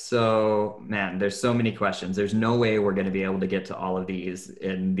right. So, man, there's so many questions. There's no way we're going to be able to get to all of these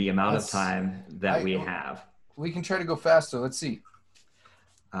in the amount of time that we have. We can try to go faster. Let's see.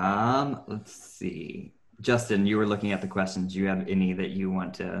 Let's see. Justin, you were looking at the questions. Do you have any that you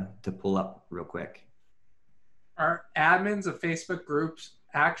want to pull up real quick? Are admins of Facebook groups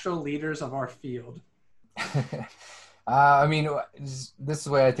actual leaders of our field? I mean, this is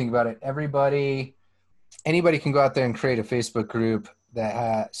the way I think about it. Anybody can go out there and create a Facebook group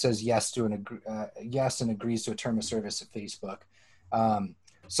that says yes to yes and agrees to a term of service at Facebook.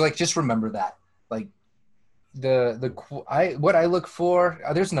 So like, just remember that. Like what I look for.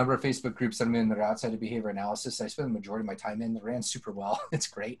 There's a number of Facebook groups that I'm in that are outside of behavior analysis. I spend the majority of my time in. They ran super well. It's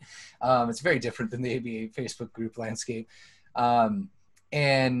great. It's very different than the ABA Facebook group landscape,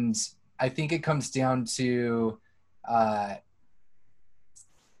 and I think it comes down to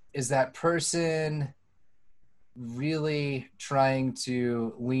is that person really trying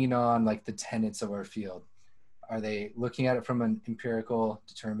to lean on like the tenets of our field? Are they looking at it from an empirical,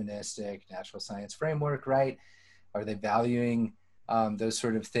 deterministic, natural science framework, right? Are they valuing those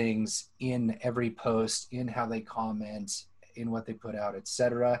sort of things in every post, in how they comment, in what they put out,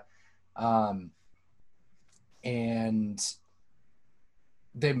 etc.? And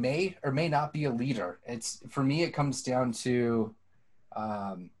they may or may not be a leader. For me, it comes down to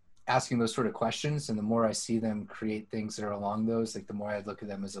asking those sort of questions. And the more I see them create things that are along those, like the more I look at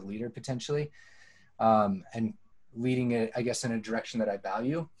them as a leader potentially, and leading it, I guess, in a direction that I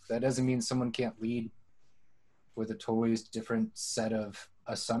value. That doesn't mean someone can't lead with a totally different set of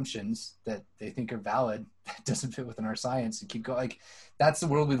assumptions that they think are valid that doesn't fit within our science, and keep going. Like, that's the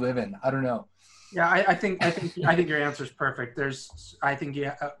world we live in. I don't know. Yeah, I think your answer is perfect. I think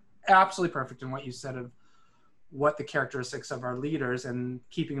absolutely perfect in what you said of what the characteristics of our leaders, and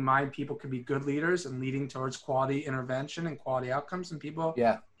keeping in mind people can be good leaders and leading towards quality intervention and quality outcomes, and people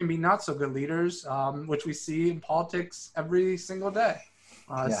can be not so good leaders, which we see in politics every single day.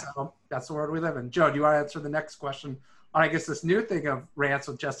 So that's the world we live in. Joe, do you want to answer the next question on, I guess, this new thing of rants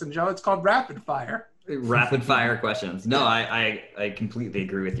with Justin Joe? It's called rapid fire. Rapid fire questions. No, I completely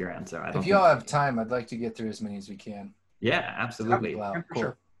agree with your answer. If you all have time, I'd like to get through as many as we can. Yeah, absolutely. Wow, for cool.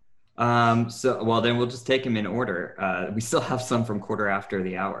 sure. Well, then we'll just take them in order. We still have some from quarter after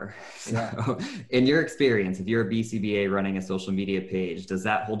the hour. So, in your experience, if you're a BCBA running a social media page, does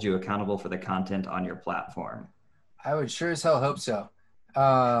that hold you accountable for the content on your platform? I would sure as hell hope so.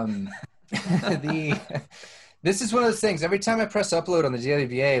 This is one of those things. Every time I press upload on the daily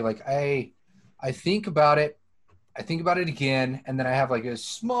VA, like I think about it. I think about it again, and then I have like a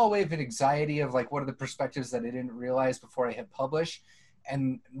small wave of anxiety of like, what are the perspectives that I didn't realize before I hit publish?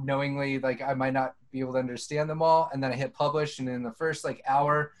 And knowingly, like, I might not be able to understand them all. And then I hit publish, and in the first like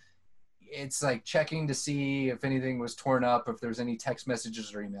hour, it's like checking to see if anything was torn up, if there's any text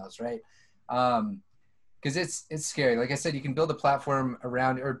messages or emails, right? Because it's scary. Like I said, you can build a platform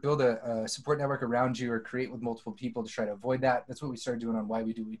around, or build a support network around you, or create with multiple people to try to avoid that. That's what we started doing on Why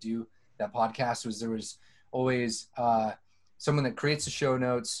We Do We Do. That podcast was, there was always someone that creates the show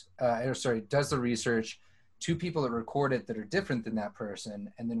notes, does the research, 2 people that record it that are different than that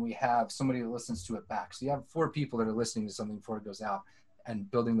person, and then we have somebody that listens to it back. So you have 4 people that are listening to something before it goes out, and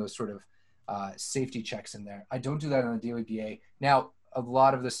building those sort of safety checks in there. I don't do that on the daily BA. Now, a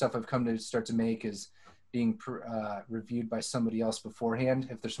lot of the stuff I've come to start to make is being reviewed by somebody else beforehand,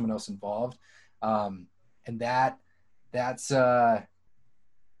 if there's someone else involved. And that's I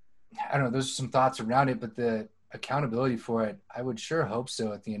don't know, those are some thoughts around it, but the accountability for it, I would sure hope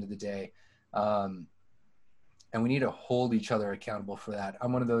so at the end of the day. And we need to hold each other accountable for that.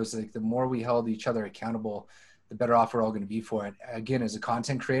 I'm one of those, like, the more we held each other accountable, the better off we're all going to be for it. Again, as a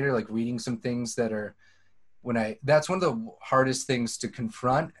content creator, like reading some things that are, that's one of the hardest things to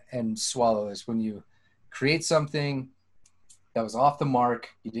confront and swallow, is when you create something that was off the mark,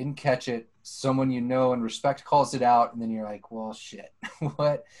 you didn't catch it, someone you know and respect calls it out, and then you're like, well, shit,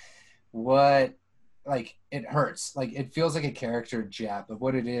 what, like, it hurts. Like, it feels like a character jab, but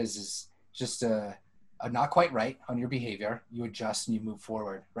what it is just a not quite right on your behavior. You adjust and you move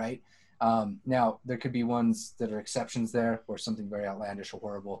forward, right? Now, there could be ones that are exceptions there, where something very outlandish or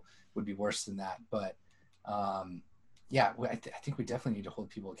horrible would be worse than that. But I think we definitely need to hold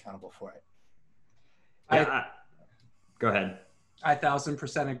people accountable for it. Go ahead. I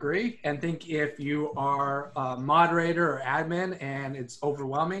 1000% agree, and think if you are a moderator or admin and it's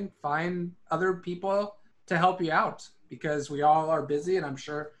overwhelming, find other people to help you out, because we all are busy, and I'm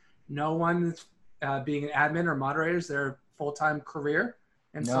sure no one's being an admin or moderator is their full-time career.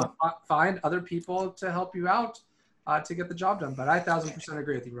 And so find other people to help you out to get the job done. But I 1000%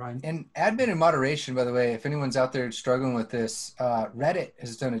 agree with you, Ryan. And admin and moderation, by the way, if anyone's out there struggling with this, Reddit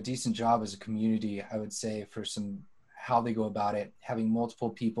has done a decent job as a community, I would say, for how they go about it, having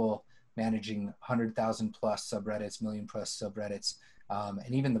multiple people managing 100,000 plus subreddits, million plus subreddits,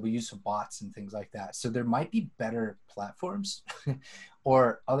 and even the use of bots and things like that. So there might be better platforms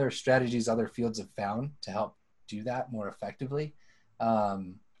or other strategies other fields have found to help do that more effectively.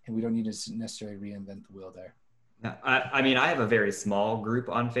 and we don't need to necessarily reinvent the wheel there. Yeah, I mean, I have a very small group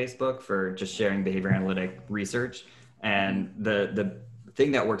on Facebook for just sharing behavior analytic research. And the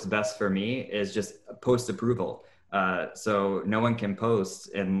thing that works best for me is just post approval. So no one can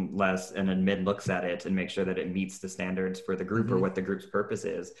post unless an admin looks at it and makes sure that it meets the standards for the group or what the group's purpose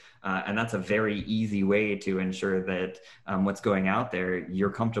is. And that's a very easy way to ensure that what's going out there, you're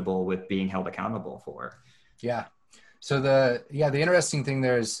comfortable with being held accountable for. Yeah. So the interesting thing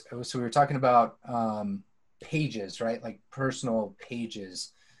there is, so we were talking about pages, right? Like personal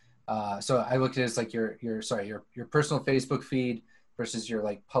pages. So I looked at it as like your personal Facebook feed versus your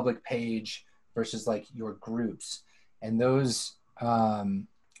like public page versus like your groups. And those,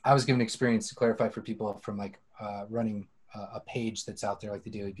 I was given experience to clarify for people from like running a page that's out there like the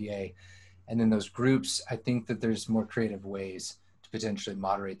Daily BA. And then those groups, I think that there's more creative ways to potentially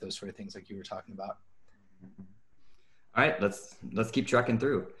moderate those sort of things like you were talking about. All right, let's keep trucking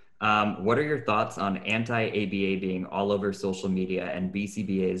through. What are your thoughts on anti-ABA being all over social media and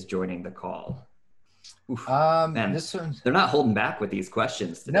BCBAs joining the call? Oof, man, they're not holding back with these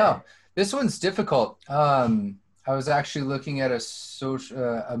questions today. No, this one's difficult. I was actually looking at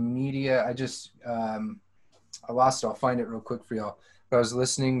a media. I lost it. I'll find it real quick for y'all. But I was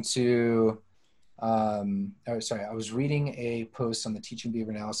listening to, I was reading a post on the Teaching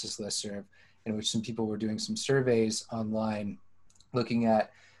Behavior Analysis listserv in which some people were doing some surveys online looking at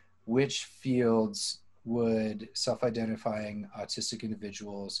which fields would self-identifying autistic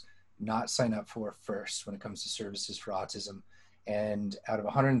individuals not sign up for first when it comes to services for autism. And out of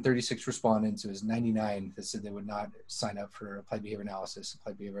 136 respondents, it was 99 that said they would not sign up for applied behavior analysis.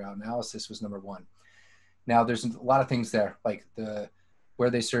 Applied behavior analysis was number one. Now, there's a lot of things there, like where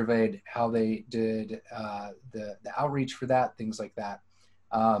they surveyed, how they did the outreach for that, things like that.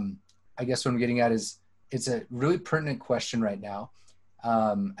 I guess what I'm getting at is it's a really pertinent question right now.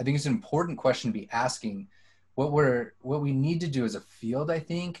 I think it's an important question to be asking. What we need to do as a field, I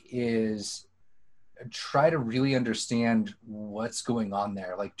think, is try to really understand what's going on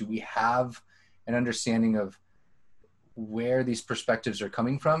there. Like, do we have an understanding of where these perspectives are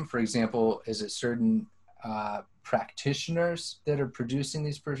coming from? For example, is it certain practitioners that are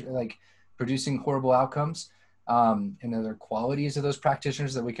producing producing horrible outcomes? And are there qualities of those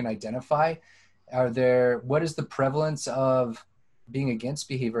practitioners that we can identify? What is the prevalence of being against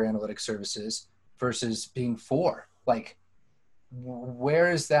behavior analytic services versus being for? Like,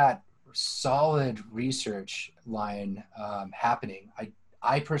 where is that solid research line happening?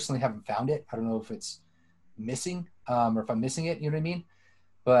 I personally haven't found it. I don't know if it's missing or if I'm missing it, you know what I mean?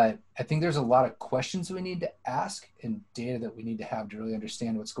 But I think there's a lot of questions that we need to ask and data that we need to have to really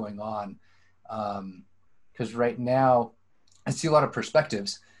understand what's going on. Because right now I see a lot of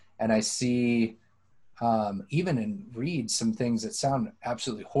perspectives, and I see even read some things that sound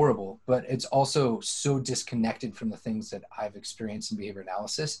absolutely horrible, but it's also so disconnected from the things that I've experienced in behavior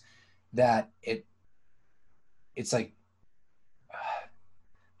analysis that it's like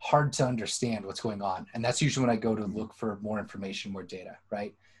hard to understand what's going on. And that's usually when I go to look for more information, more data,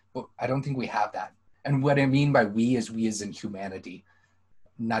 right? But I don't think we have that. And what I mean by we is in humanity,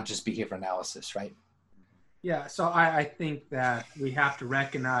 not just behavior analysis, right? Yeah, so I think that we have to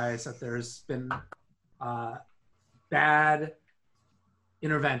recognize that there's been bad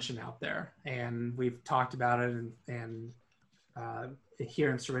intervention out there, and we've talked about it, and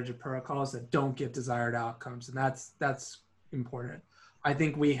adherence to rigid protocols that don't get desired outcomes, and that's important. I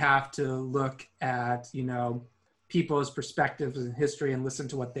think we have to look at people's perspectives and history and listen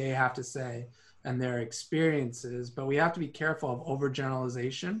to what they have to say and their experiences, but we have to be careful of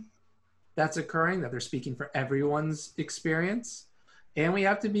overgeneralization that's occurring, that they're speaking for everyone's experience. And we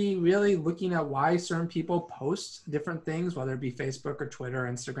have to be really looking at why certain people post different things, whether it be Facebook or Twitter,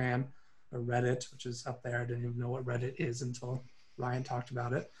 Instagram, or Reddit, which is up there. I didn't even know what Reddit is until Ryan talked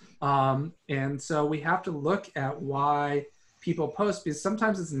about it. And so we have to look at why people post, because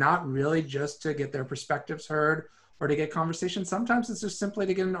sometimes it's not really just to get their perspectives heard or to get conversation. Sometimes it's just simply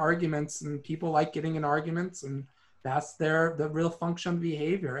to get in arguments, and people like getting in arguments, and that's the real function of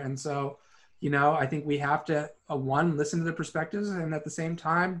behavior. And so, I think we have to, listen to the perspectives, and at the same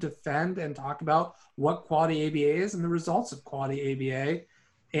time defend and talk about what quality ABA is and the results of quality ABA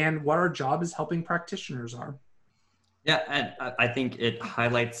and what our job as helping practitioners are. Yeah, and I think it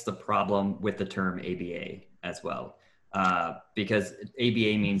highlights the problem with the term ABA as well, because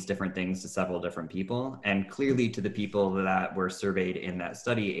ABA means different things to several different people. And clearly to the people that were surveyed in that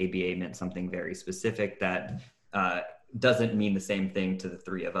study, ABA meant something very specific that doesn't mean the same thing to the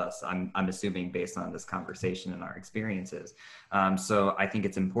three of us. I'm assuming based on this conversation and our experiences. So I think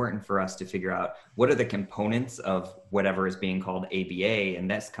it's important for us to figure out what are the components of whatever is being called ABA in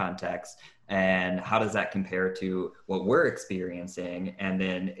this context, and how does that compare to what we're experiencing? And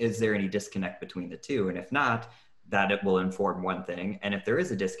then is there any disconnect between the two? And if not, that it will inform one thing. And if there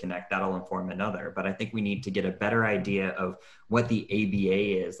is a disconnect, that'll inform another. But I think we need to get a better idea of what the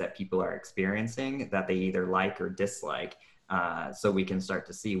ABA is that people are experiencing, that they either like or dislike, so we can start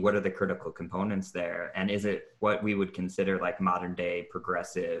to see what are the critical components there. And is it what we would consider like modern day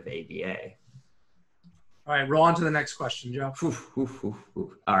progressive ABA? All right, roll on to the next question, Joe.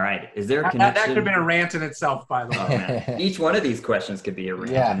 All right, is there a That connection? could have been a rant in itself, by the way. Oh, man. Each one of these questions could be a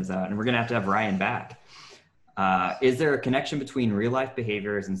rant in its own, and we're gonna have to have Ryan back. Is there a connection between real life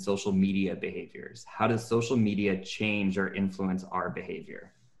behaviors and social media behaviors? How does social media change or influence our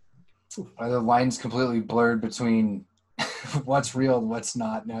behavior? Are the lines completely blurred between what's real and what's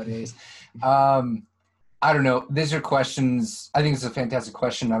not nowadays? I don't know. These are questions. I think it's a fantastic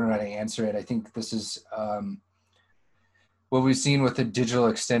question. I don't know how to answer it. I think this is what we've seen with the digital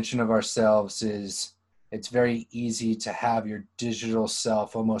extension of ourselves is it's very easy to have your digital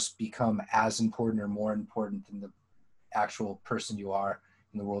self almost become as important or more important than the actual person you are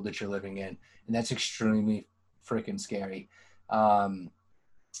in the world that you're living in. And that's extremely freaking scary.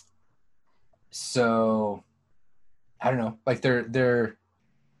 So I don't know, like they're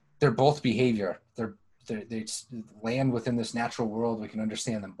both behavior. They land within this natural world. We can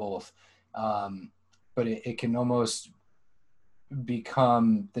understand them both. But it can almost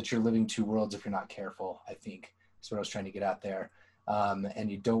become that you're living two worlds if you're not careful, I think. That's what I was trying to get out there. And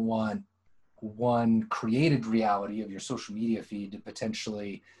you don't want one created reality of your social media feed to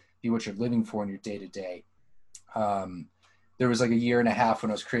potentially be what you're living for in your day-to-day. There was like a year and a half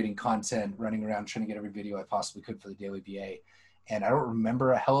when I was creating content, running around trying to get every video I possibly could for the Daily BA. And I don't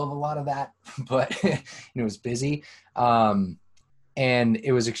remember a hell of a lot of that, but it was busy. And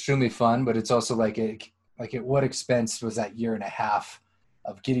it was extremely fun, but it's also like at what expense was that year and a half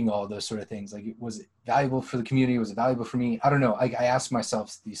of getting all those sort of things? Like, was it valuable for the community? Was it valuable for me? I don't know. I ask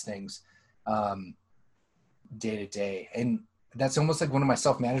myself these things day to day. And that's almost like one of my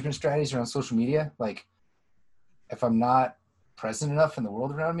self-management strategies around social media. Like, if I'm not present enough in the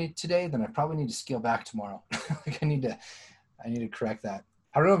world around me today, then I probably need to scale back tomorrow. Like I need to correct that.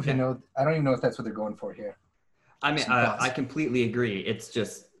 I don't know if you know, I don't even know if that's what they're going for here. I mean, I completely agree. It's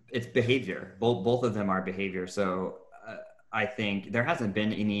behavior. Both of them are behavior. So I think there hasn't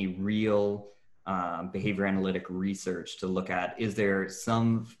been any real behavior analytic research to look at, is there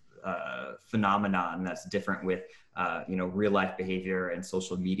some phenomenon that's different with real life behavior and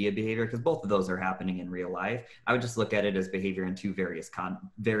social media behavior, because both of those are happening in real life. I would just look at it as behavior in two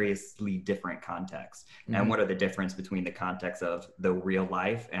variously different contexts. Mm-hmm. And what are the difference between the context of the real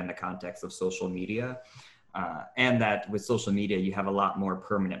life and the context of social media? And that with social media, you have a lot more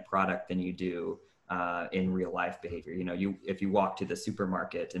permanent product than you do in real life behavior. If you walk to the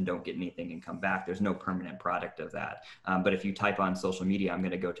supermarket and don't get anything and come back, there's no permanent product of that. But if you type on social media, I'm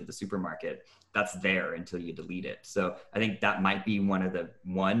going to go to the supermarket, that's there until you delete it. So I think that might be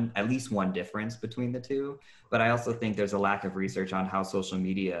at least one difference between the two. But I also think there's a lack of research on how social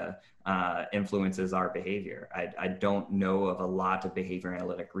media influences our behavior. I don't know of a lot of behavior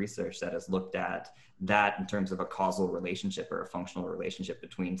analytic research that has looked at that in terms of a causal relationship or a functional relationship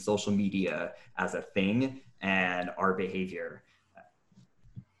between social media as a thing and our behavior.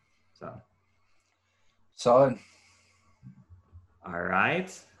 So. Solid. All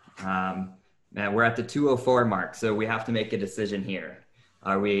right. Now we're at the 2:04 mark, so we have to make a decision here.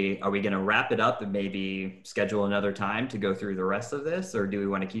 Are we going to wrap it up and maybe schedule another time to go through the rest of this, or do we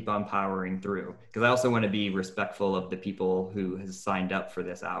want to keep on powering through? Because I also want to be respectful of the people who has signed up for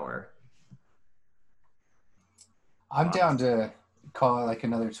this hour. I'm down to call it like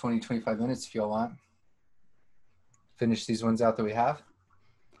another 20, 25 minutes if y'all want. Finish these ones out that we have.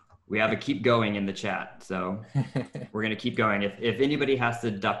 We have a keep going in the chat, so we're going to keep going. If anybody has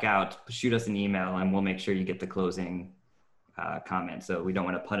to duck out, shoot us an email and we'll make sure you get the closing comment. So we don't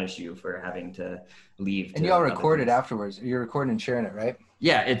want to punish you for having to leave. And y'all record it afterwards. You're recording and sharing it, right?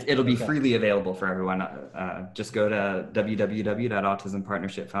 Yeah, it'll be freely available for everyone. Just go to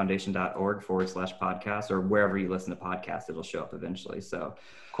www.autismpartnershipfoundation.org/podcast, or wherever you listen to podcasts, it'll show up eventually. So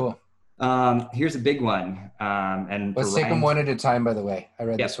cool. Here's a big one. And let's take them one at a time, by the way. I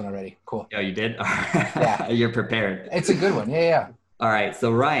read this one already. Cool. Oh, you did? Yeah. You're prepared. It's a good one. Yeah. All right.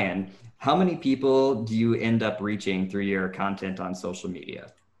 So Ryan, how many people do you end up reaching through your content on social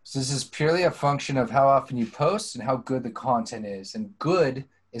media? So this is purely a function of how often you post and how good the content is. And good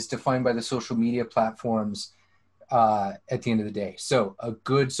is defined by the social media platforms at the end of the day. So a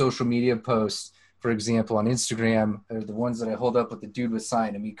good social media post, for example, on Instagram, are the ones that I hold up with the dude with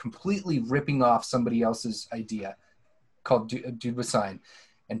sign. I mean, completely ripping off somebody else's idea called dude with sign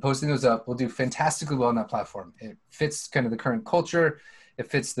and posting those up will do fantastically well on that platform. It fits kind of the current culture. It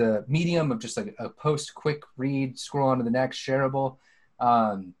fits the medium of just like a post, quick read, scroll on to the next, shareable.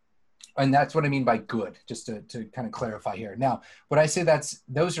 And that's what I mean by good, just to kind of clarify here. Now, when I say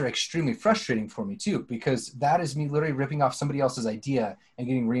those are extremely frustrating for me too, because that is me literally ripping off somebody else's idea and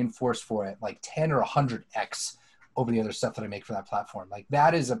getting reinforced for it like 10 or 100x over the other stuff that I make for that platform. Like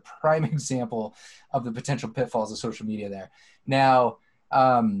that is a prime example of the potential pitfalls of social media there. Now,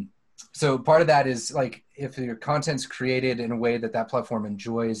 so part of that is like, if your content's created in a way that that platform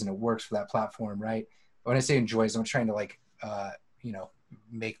enjoys and it works for that platform, right? When I say enjoys, I'm trying to like,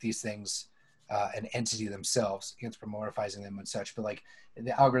 make these things an entity themselves, anthropomorphizing them and such, but like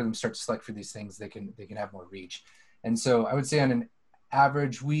the algorithm starts to select for these things, they can have more reach. And so I would say on an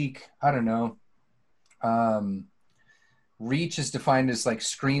average week, I don't know, reach is defined as like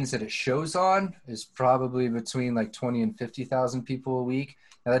screens that it shows on is probably between like 20 and 50,000 people a week.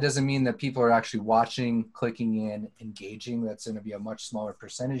 Now that doesn't mean that people are actually watching, clicking in, engaging. That's going to be a much smaller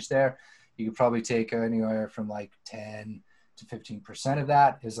percentage there. You could probably take anywhere from like 10 to 15% of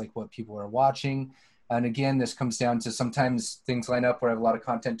that is like what people are watching. And again, this comes down to sometimes things line up where I have a lot of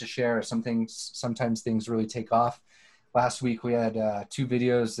content to share, or sometimes things really take off. Last week we had 2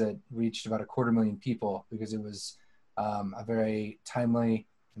 videos that reached about 250,000 people because it was a very timely,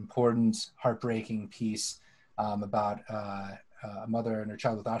 important, heartbreaking piece about a mother and her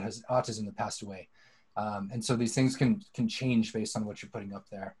child with autism that passed away. And so these things can change based on what you're putting up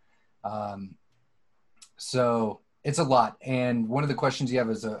there. So it's a lot. And one of the questions you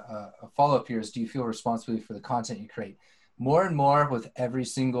have as a follow-up here is, do you feel responsibility for the content you create? More and more with every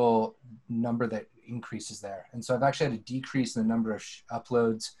single number that increases there. And so I've actually had a decrease in the number of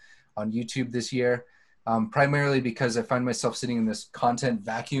uploads on YouTube this year, primarily because I find myself sitting in this content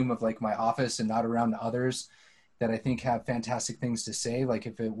vacuum of like my office and not around others that I think have fantastic things to say. Like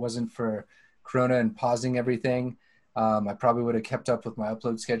if it wasn't for Corona and pausing everything, I probably would have kept up with my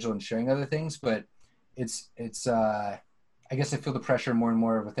upload schedule and sharing other things, but it's I guess I feel the pressure more and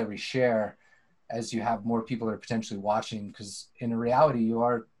more with every share as you have more people that are potentially watching, because in reality, you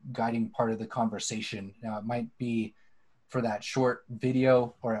are guiding part of the conversation. Now it might be for that short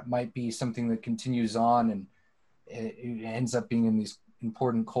video, or it might be something that continues on and it ends up being in these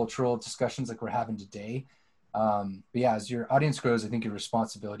important cultural discussions like we're having today. But yeah, as your audience grows, I think your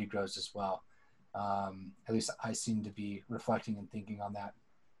responsibility grows as well. At least I seem to be reflecting and thinking on that.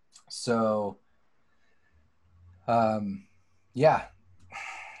 So yeah,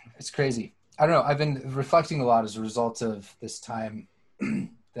 it's crazy. I don't know. I've been reflecting a lot as a result of this time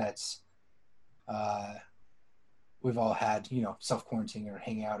that's we've all had, self-quarantine or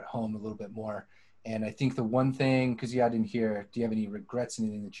hanging out at home a little bit more. And I think the one thing, because I didn't hear, do you have any regrets,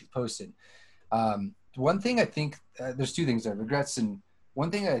 anything that you've posted? One thing I think, there's 2 things there, regrets. And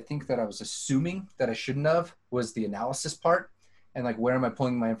one thing I think that I was assuming that I shouldn't have was the analysis part and like, where am I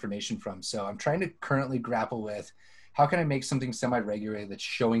pulling my information from? So I'm trying to currently grapple with how can I make something semi-regular that's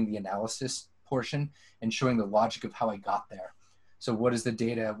showing the analysis portion and showing the logic of how I got there. So what is the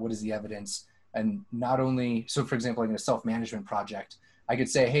data? What is the evidence? And not only, so for example, like in a self-management project, I could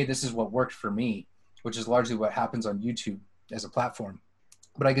say, hey, this is what worked for me, which is largely what happens on YouTube as a platform.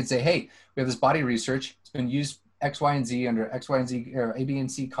 But I could say, hey, we have this body research. It's been used X, Y, and Z under X, Y, and Z or A, B, and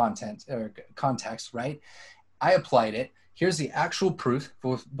C content or context, right? I applied it. Here's the actual proof,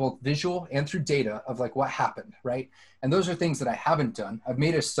 both visual and through data of like what happened, right? And those are things that I haven't done. I've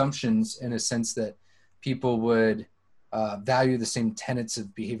made assumptions in a sense that people would value the same tenets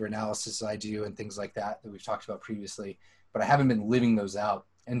of behavior analysis as I do and things like that we've talked about previously, but I haven't been living those out.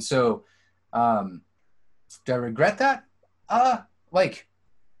 And so do I regret that? Like,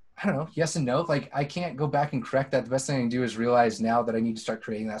 I don't know, yes and no. Like I can't go back and correct that. The best thing I can do is realize now that I need to start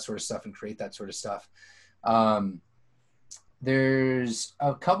creating that sort of stuff and create that sort of stuff. There's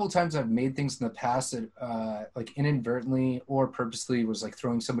a couple of times I've made things in the past that like inadvertently or purposely was like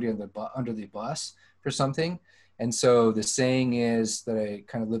throwing somebody under the bus for something. And so the saying is that I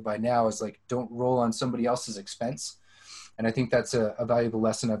kind of live by now is like, don't roll on somebody else's expense. And I think that's a valuable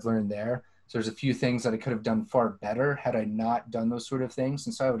lesson I've learned there. So there's a few things that I could have done far better had I not done those sort of things.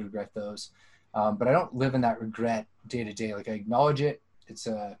 And so I would regret those. But I don't live in that regret day to day. Like I acknowledge it. It's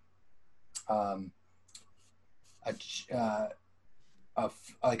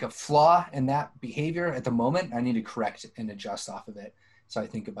like a flaw in that behavior at the moment. I need to correct and adjust off of it. So I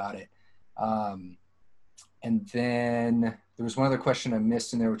think about it. And then there was one other question I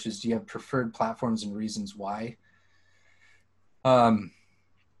missed in there, which is, do you have preferred platforms and reasons why? Um,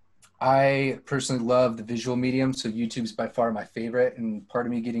 I personally love the visual medium, so YouTube's by far my favorite. And part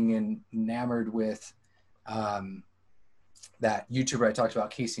of me getting enamored with that YouTuber I talked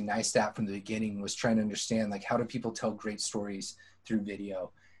about, Casey Neistat, from the beginning, was trying to understand, like, how do people tell great stories through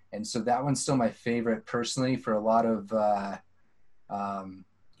video? And so that one's still my favorite personally for a lot of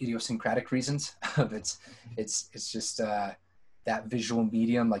idiosyncratic reasons. It's just that visual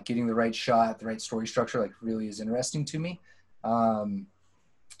medium, like getting the right shot, the right story structure, like really is interesting to me.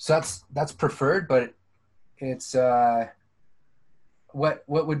 So that's preferred, but it's what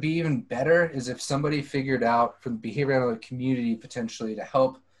would be even better is if somebody figured out from the behavior analytic community potentially to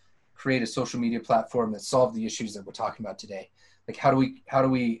help create a social media platform that solved the issues that we're talking about today. Like how do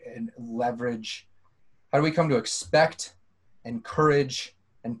we leverage, how do we come to expect, encourage,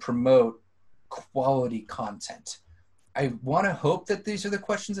 and promote quality content? I want to hope that these are the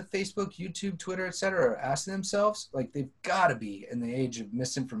questions that Facebook, YouTube, Twitter, et cetera, are asking themselves. Like, they've got to be in the age of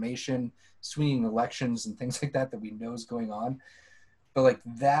misinformation, swinging elections, and things like that we know is going on. But like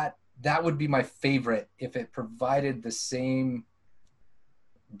that would be my favorite if it provided the same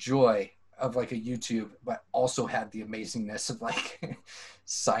joy of like a YouTube, but also had the amazingness of like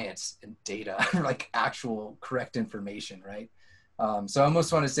science and data, like actual correct information, right? So I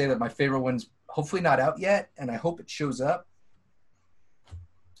almost want to say that my favorite one's hopefully not out yet, and I hope it shows up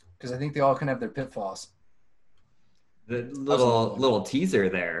because I think they all can have their pitfalls. The little teaser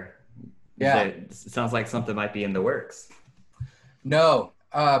there. Yeah. It sounds like something might be in the works. No,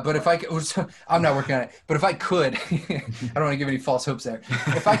 but if I could, I'm not working on it, but if I could, I don't want to give any false hopes there.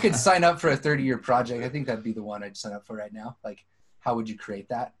 If I could sign up for a 30-year project, I think that'd be the one I'd sign up for right now. Like, how would you create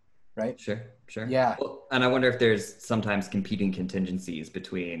that? Right? Sure. Yeah. Well, and I wonder if there's sometimes competing contingencies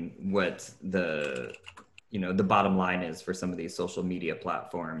between what the bottom line is for some of these social media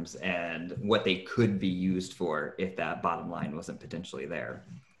platforms and what they could be used for if that bottom line wasn't potentially there.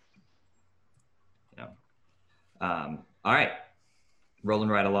 All right, rolling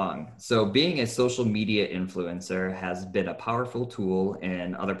right along. So being a social media influencer has been a powerful tool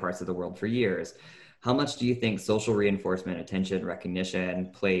in other parts of the world for years. How much do you think social reinforcement, attention,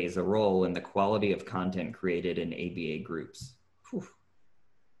 recognition plays a role in the quality of content created in ABA groups? Whew.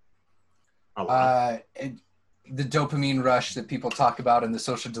 A lot. The dopamine rush that people talk about in the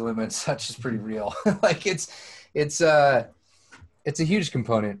social dilemma and such is pretty real. Like it's a huge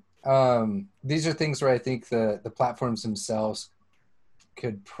component. These are things where I think the platforms themselves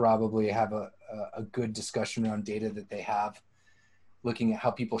could probably have a good discussion around data that they have, looking at how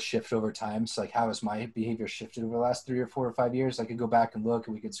people shift over time. So like, how has my behavior shifted over the last 3 or 4 or 5 years? I could go back and look,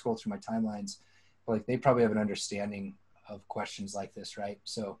 and we could scroll through my timelines, but like, they probably have an understanding of questions like this, right?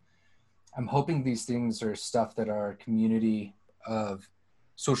 So I'm hoping these things are stuff that our community of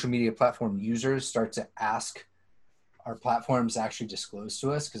social media platform users start to ask our platforms actually disclose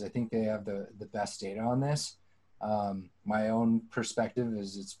to us, because I think they have the best data on this. My own perspective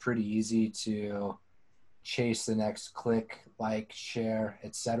is it's pretty easy to chase the next click, like, share,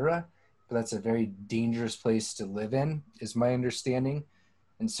 etc. But that's a very dangerous place to live in, is my understanding.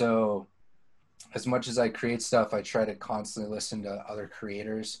 And so as much as I create stuff, I try to constantly listen to other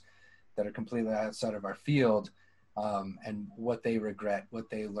creators that are completely outside of our field, and what they regret, what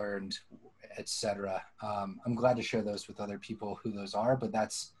they learned, etc. I'm glad to share those with other people who those are, but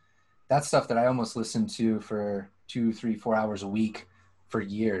that's stuff that I almost listen to for 2, 3, 4 hours a week for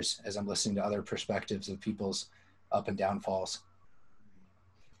years as I'm listening to other perspectives of people's up and downfalls.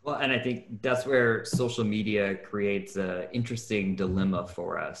 Well, and I think that's where social media creates an interesting dilemma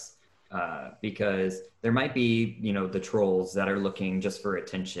for us, because there might be, the trolls that are looking just for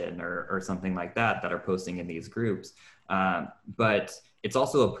attention or something like that are posting in these groups. But it's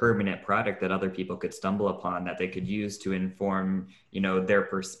also a permanent product that other people could stumble upon that they could use to inform, their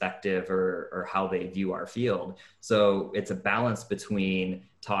perspective or how they view our field. So it's a balance between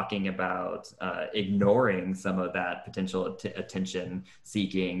talking about ignoring some of that potential attention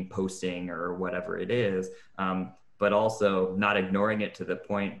seeking, posting, or whatever it is, but also not ignoring it to the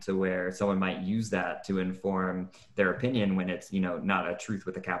point to where someone might use that to inform their opinion when it's, not a truth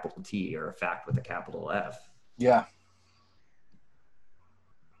with a capital T or a fact with a capital F. Yeah.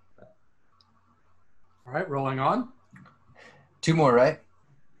 All right, rolling on. 2 more, right?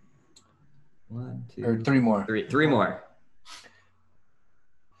 1, 2, or 3 more. Three more.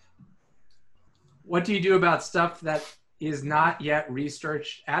 What do you do about stuff that is not yet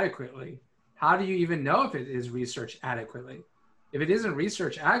researched adequately? How do you even know if it is researched adequately? If it isn't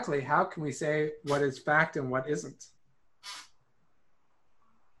researched adequately, how can we say what is fact and what isn't?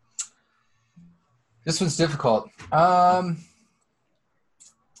 This one's difficult.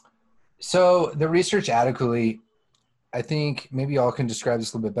 So the research adequately, I think maybe y'all can describe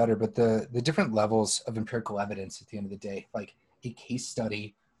this a little bit better, but the different levels of empirical evidence at the end of the day, like a case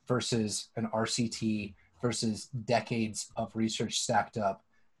study versus an RCT versus decades of research stacked up,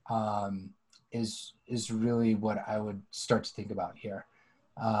 is really what I would start to think about here.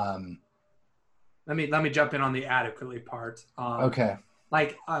 Let me jump in on the adequately part. Okay.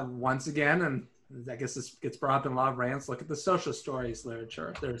 Like once again, and I guess this gets brought up in a lot of rants, look at the social stories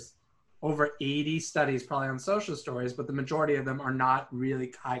literature. There's over 80 studies probably on social stories, but the majority of them are not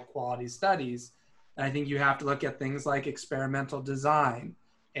really high quality studies. And I think you have to look at things like experimental design.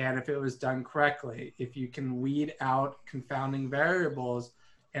 And if it was done correctly, if you can weed out confounding variables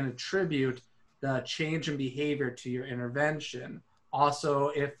and attribute the change in behavior to your intervention.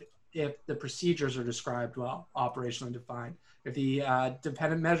 Also, if the procedures are described well, operationally defined, if the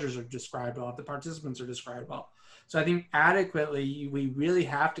dependent measures are described well, if the participants are described well. So I think adequately, we really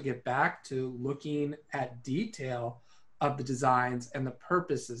have to get back to looking at detail of the designs and the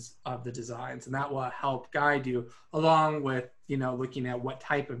purposes of the designs. And that will help guide you along with, looking at what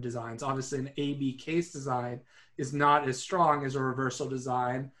type of designs. Obviously an A/B case design is not as strong as a reversal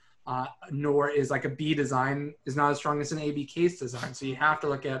design, nor is like a B design is not as strong as an A/B case design. So you have to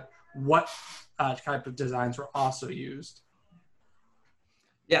look at what type of designs were also used.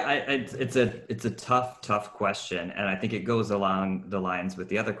 Yeah, it's a tough question, and I think it goes along the lines with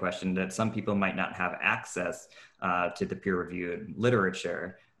the other question that some people might not have access to the peer-reviewed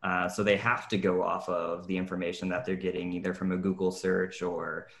literature, so they have to go off of the information that they're getting either from a Google search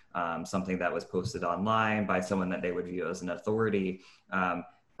or something that was posted online by someone that they would view as an authority.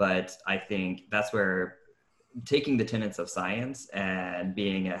 But I think that's where taking the tenets of science and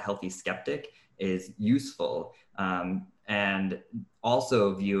being a healthy skeptic is useful. And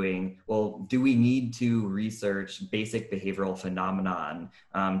also viewing, well, do we need to research basic behavioral phenomenon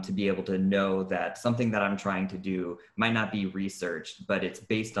to be able to know that something that I'm trying to do might not be researched, but it's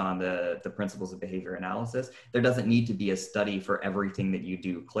based on the principles of behavior analysis? There doesn't need to be a study for everything that you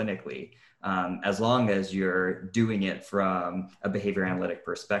do clinically. As long as you're doing it from a behavior analytic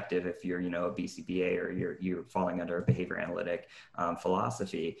perspective, if you're, a BCBA or you're falling under a behavior analytic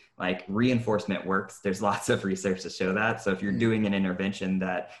philosophy, like reinforcement works. There's lots of research to show that. So if you're doing an intervention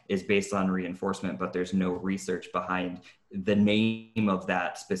that is based on reinforcement, but there's no research behind the name of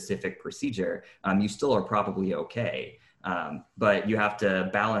that specific procedure, you still are probably okay. But you have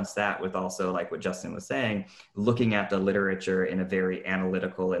to balance that with also, like what Justin was saying, looking at the literature in a very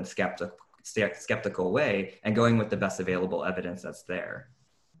analytical and skeptical way and going with the best available evidence that's there.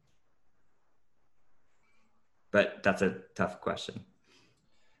 But that's a tough question.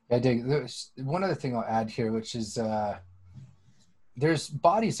 I dig. There's one other thing I'll add here, which is there's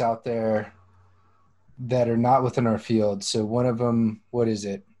bodies out there that are not within our field. So one of them, what is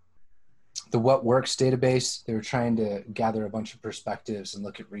it? The What Works database. They were trying to gather a bunch of perspectives and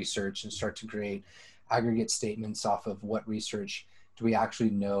look at research and start to create aggregate statements off of what research do we actually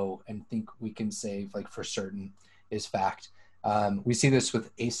know and think we can say, like, for certain is fact. We see this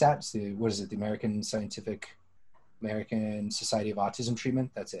with ASAT, the American Society of Autism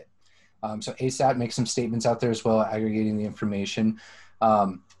Treatment. That's it. So ASAT makes some statements out there as well, aggregating the information.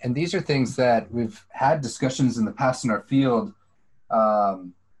 And these are things that we've had discussions in the past in our field.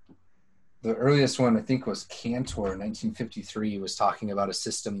 The earliest one, I think, was Cantor in 1953, was talking about a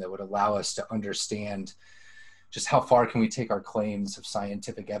system that would allow us to understand just how far can we take our claims of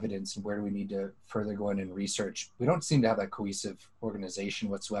scientific evidence and where do we need to further go in and research. We don't seem to have that cohesive organization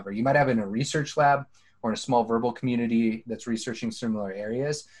whatsoever. You might have it in a research lab or in a small verbal community that's researching similar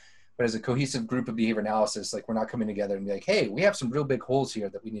areas, but as a cohesive group of behavior analysis, like, we're not coming together and be like, hey, we have some real big holes here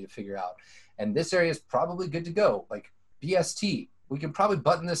that we need to figure out. And this area is probably good to go. Like BST, we can probably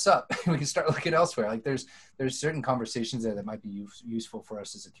button this up. We can start looking elsewhere. Like there's certain conversations there that might be useful for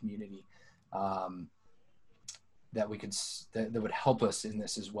us as a community. That would help us in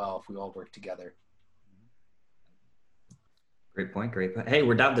this as well if we all work together. Great point. Hey,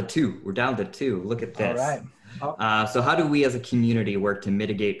 we're down to two. Look at this. All right. So how do we as a community work to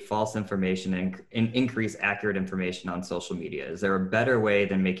mitigate false information and increase accurate information on social media? Is there a better way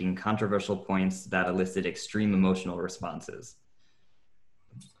than making controversial points that elicit extreme emotional responses?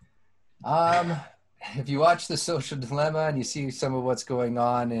 If you watch The Social Dilemma and you see some of what's going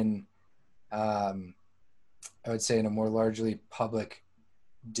on in, I would say, in a more largely public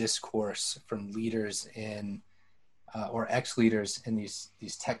discourse from leaders in, or ex-leaders in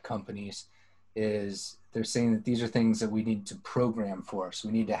these tech companies, is they're saying that these are things that we need to program for. So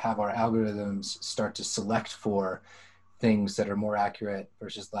we need to have our algorithms start to select for things that are more accurate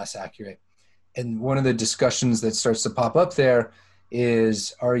versus less accurate. And one of the discussions that starts to pop up there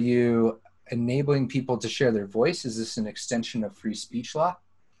is, are you enabling people to share their voice? Is this an extension of free speech law?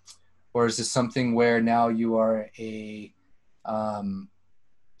 Or is this something where now you are a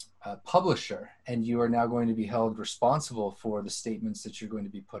publisher and you are now going to be held responsible for the statements that you're going to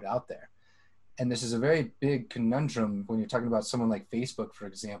be put out there? And this is a very big conundrum when you're talking about someone like Facebook, for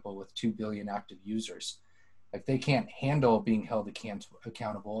example, with 2 billion active users. Like, they can't handle being held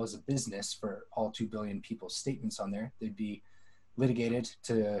accountable as a business for all 2 billion people's statements on there. They'd be litigated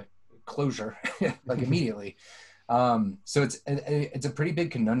to closure like immediately. So it's a pretty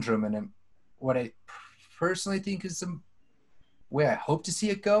big conundrum. And what I personally think is the way I hope to see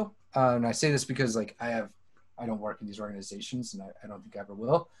it go, and I say this because like I don't work in these organizations, and I don't think I ever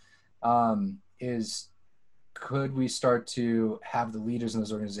will, is could we start to have the leaders in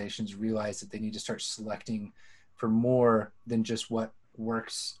those organizations realize that they need to start selecting for more than just what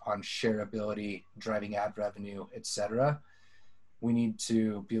works on shareability, driving ad revenue, etc. We need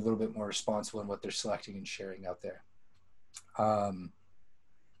to be a little bit more responsible in what they're selecting and sharing out there. And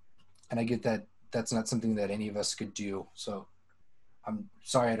I get that that's not something that any of us could do. So I'm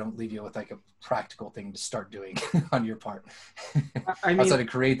sorry I don't leave you with like a practical thing to start doing on your part. I mean, outside to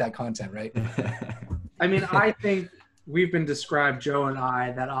create that content, right? I mean, I think we've been described, Joe and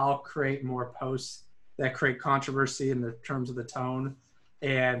I, that I'll create more posts that create controversy in the terms of the tone,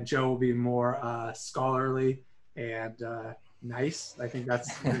 and Joe will be more scholarly and nice. I think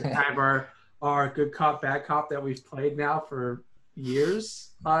that's kind of our good cop, bad cop that we've played now for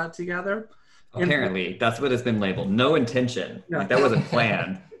years together. Apparently, that's what has been labeled. No intention. Yeah. Like, that wasn't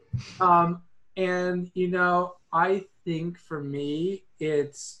planned. And, you know, I think for me,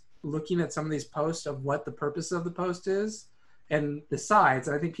 it's looking at some of these posts of what the purpose of the post is and the sides.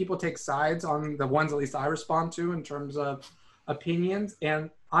 And I think people take sides on the ones at least I respond to in terms of opinions. And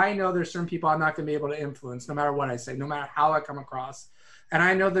I know there's certain people I'm not going to be able to influence no matter what I say, no matter how I come across. And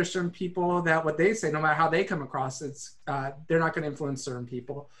I know there's certain people that what they say, no matter how they come across, it's they're not going to influence certain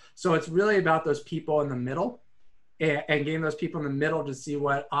people. So it's really about those people in the middle and getting those people in the middle to see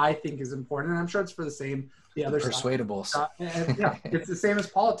what I think is important. And I'm sure it's for the other persuadables. side. Yeah, it's the same as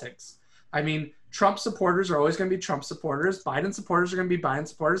politics. I mean, Trump supporters are always going to be Trump supporters. Biden supporters are going to be Biden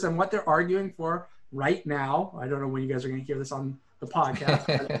supporters. And what they're arguing for right now, I don't know when you guys are going to hear this on the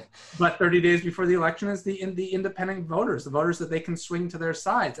podcast, but 30 days before the election is the independent voters, the voters that they can swing to their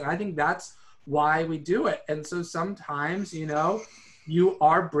sides. And I think that's why we do it. And so sometimes, you know, you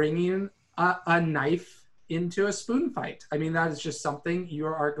are bringing a knife into a spoon fight. I mean, that is just something you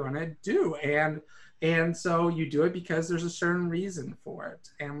are going to do. And so you do it because there's a certain reason for it.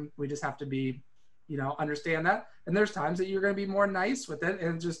 And we just have to be, you know, understand that. And there's times that you're going to be more nice with it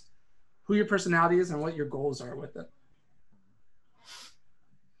and just who your personality is and what your goals are with it.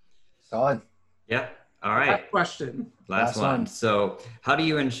 Solid. Yeah. All right. Last question. Last one. So how do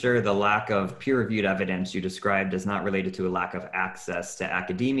you ensure the lack of peer-reviewed evidence you described is not related to a lack of access to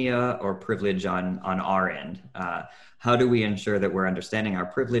academia or privilege on our end? How do we ensure that we're understanding our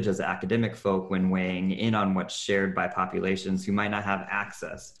privilege as academic folk when weighing in on what's shared by populations who might not have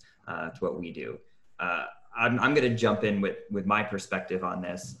access to what we do? I'm going to jump in with my perspective on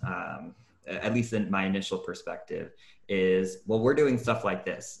this, at least in my initial perspective. Is, well, we're doing stuff like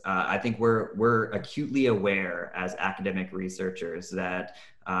this. I think we're acutely aware as academic researchers that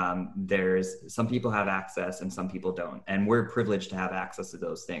there's some people have access and some people don't, and we're privileged to have access to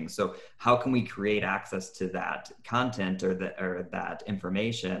those things. So how can we create access to that content or that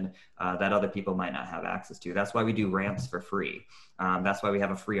information that other people might not have access to? That's why we do ramps for free. That's why we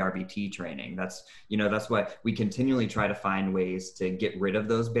have a free RBT training. That's why we continually try to find ways to get rid of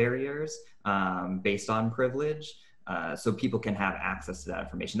those barriers based on privilege. So people can have access to that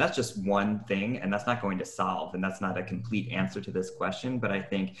information. That's just one thing, and that's not going to solve, and that's not a complete answer to this question. But I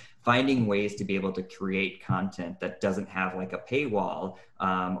think finding ways to be able to create content that doesn't have like a paywall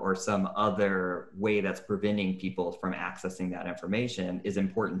or some other way that's preventing people from accessing that information is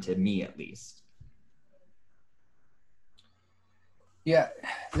important to me, at least. Yeah,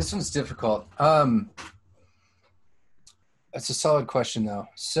 this one's difficult. It's a solid question, though.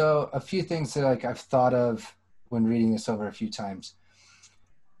 So a few things that I've thought of when reading this over a few times.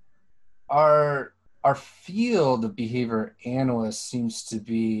 Our field of behavior analysts seems to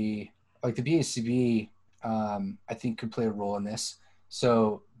be, like the BACB, I think could play a role in this.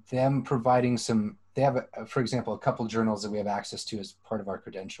 So them providing they have, for example, a couple journals that we have access to as part of our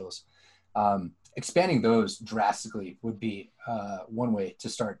credentials. Expanding those drastically would be one way to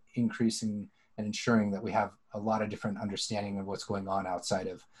start increasing and ensuring that we have a lot of different understanding of what's going on outside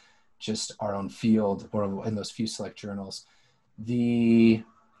of just our own field or in those few select journals. The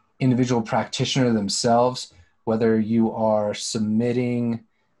individual practitioner themselves, whether you are submitting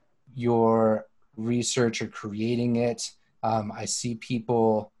your research or creating it. I see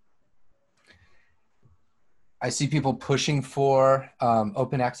people pushing for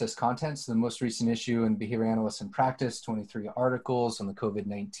open access content. So the most recent issue in Behavior Analysts in Practice, 23 articles on the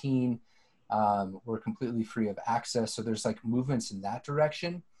COVID-19, were completely free of access. So there's like movements in that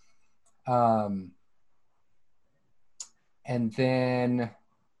direction. And then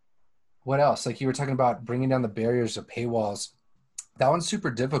what else? Like you were talking about bringing down the barriers of paywalls. That one's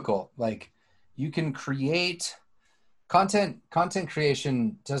super difficult. Like you can create content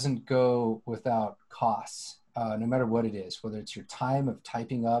creation doesn't go without costs, no matter what it is, whether it's your time of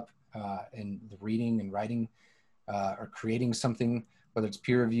typing up and the reading and writing or creating something, whether it's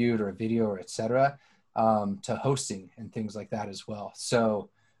peer reviewed or a video or etc., to hosting and things like that as well. So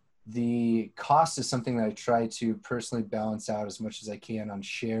the cost is something that I try to personally balance out as much as I can on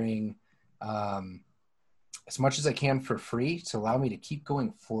sharing as much as I can for free to allow me to keep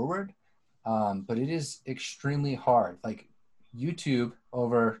going forward. But it is extremely hard. Like YouTube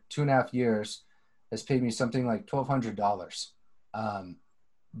over 2.5 years has paid me something like $1,200.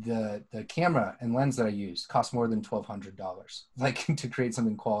 The camera and lens that I use cost more than $1,200, like to create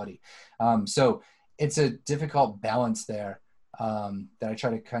something quality. So it's a difficult balance there that I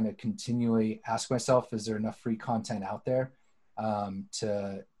try to kind of continually ask myself, is there enough free content out there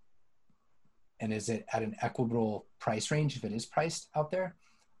and is it at an equitable price range if it is priced out there?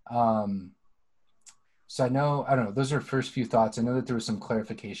 So I don't know, those are first few thoughts. I know that there was some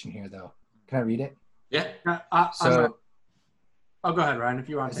clarification here though. Can I read it? Yeah. Go ahead, Ryan, if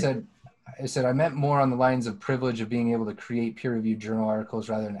you want to. I said, I meant more on the lines of privilege of being able to create peer-reviewed journal articles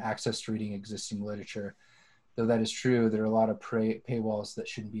rather than access to reading existing literature. Though that is true, there are a lot of paywalls that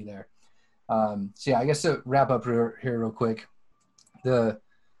shouldn't be there. So yeah, I guess to wrap up here real quick, the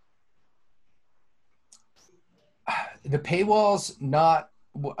paywalls,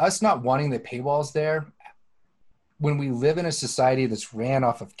 us not wanting the paywalls there, when we live in a society that's ran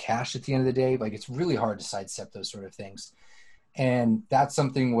off of cash at the end of the day, like it's really hard to sidestep those sort of things. And that's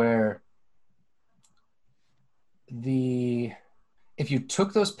something where if you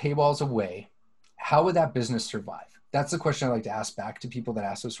took those paywalls away, how would that business survive? That's the question I like to ask back to people that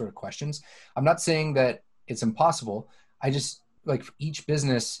ask those sort of questions. I'm not saying that it's impossible. I just like each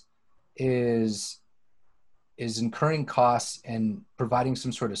business is incurring costs and providing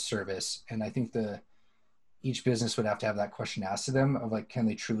some sort of service. And I think each business would have to have that question asked to them of like, can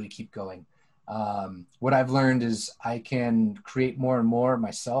they truly keep going? What I've learned is I can create more and more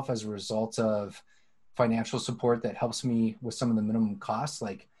myself as a result of financial support that helps me with some of the minimum costs.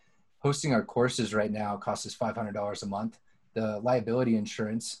 Like hosting our courses right now costs us $500 a month. The liability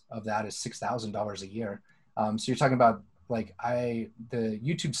insurance of that is $6,000 a year. So you're talking about like the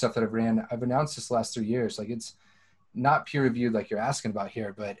YouTube stuff that I've announced this last 3 years. Like it's not peer reviewed like you're asking about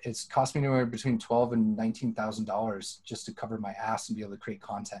here, but it's cost me anywhere between $12,000 and $19,000 just to cover my ass and be able to create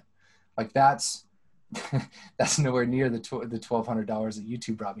content. Like that's nowhere near the $1,200 that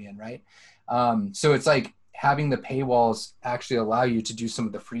YouTube brought me in, right? So it's like having the paywalls actually allow you to do some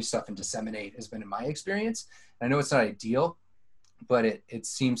of the free stuff and disseminate has been in my experience. And I know it's not ideal, but it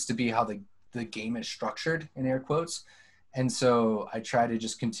seems to be how the game is structured, in air quotes. And so I try to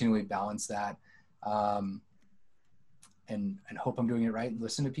just continually balance that and hope I'm doing it right and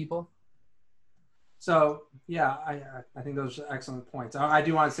listen to people. So yeah, I think those are excellent points. I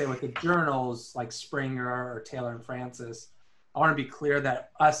do want to say with the journals like Springer or Taylor and Francis, I want to be clear that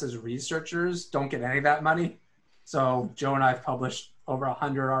us as researchers don't get any of that money. So Joe and I have published over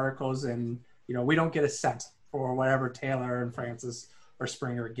 100 articles and, we don't get a cent for whatever Taylor and Francis or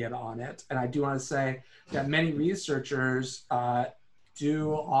Springer get on it. And I do want to say that many researchers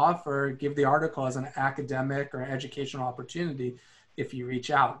do give the article as an academic or educational opportunity if you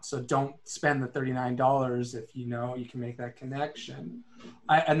reach out. So don't spend the $39 if you can make that connection.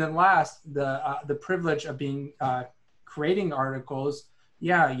 And then last, the privilege of being creating articles.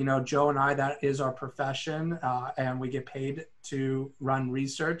 Yeah, Joe and I, that is our profession, and we get paid to run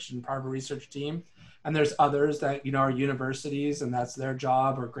research and part of a research team. And there's others that, are universities and that's their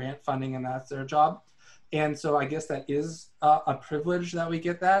job, or grant funding and that's their job. And so I guess that is a privilege that we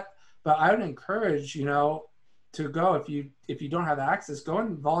get that. But I would encourage, to go, if you don't have access, go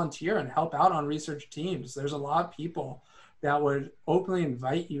and volunteer and help out on research teams. There's a lot of people that would openly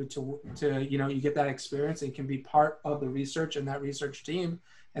invite you to you get that experience and you can be part of the research and that research team,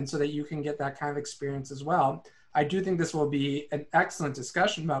 and so that you can get that kind of experience as well. I do think this will be an excellent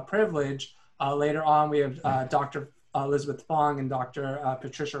discussion about privilege. Later on, we have Dr. Elizabeth Fong and Dr.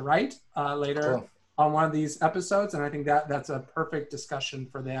 Patricia Wright later on one of these episodes, and I think that's a perfect discussion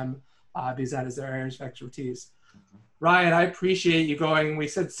for them because that is their areas of expertise. Ryan, I appreciate you going. We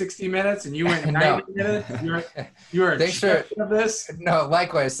said 60 minutes and you went 90 minutes. You're a Thanks champion of this. No,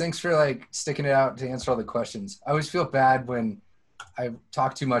 likewise. Thanks for like sticking it out to answer all the questions. I always feel bad when I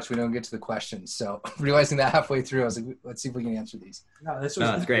talk too much, we don't get to the questions. So realizing that halfway through, I was like, let's see if we can answer these. No, it's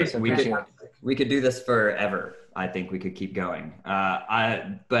great. We could do this forever. I think we could keep going.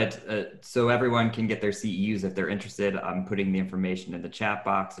 So everyone can get their CEUs if they're interested. I'm putting the information in the chat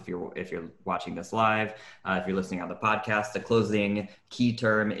box if you're watching this live. If you're listening on the podcast, the closing key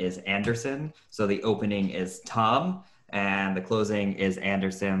term is Anderson. So the opening is Tom. And the closing is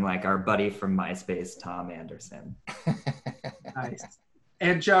Anderson, like our buddy from MySpace, Tom Anderson. Nice.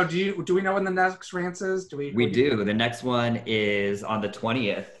 And Joe, do we know when the next rants is? We do. The next one is on the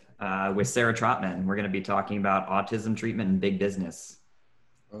 20th with Sarah Trotman. We're going to be talking about autism treatment and big business.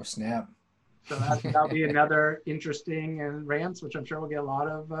 Oh, snap. So that'll be another interesting rants, which I'm sure we'll get a lot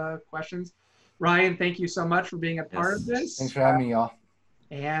of questions. Ryan, thank you so much for being a part of this. Thanks for having me, y'all.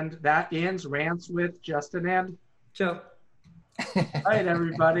 And that ends Rants with Justin and Joe. All right,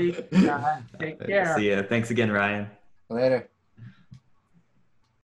 everybody. Take care. See ya. Thanks again, Ryan. Later.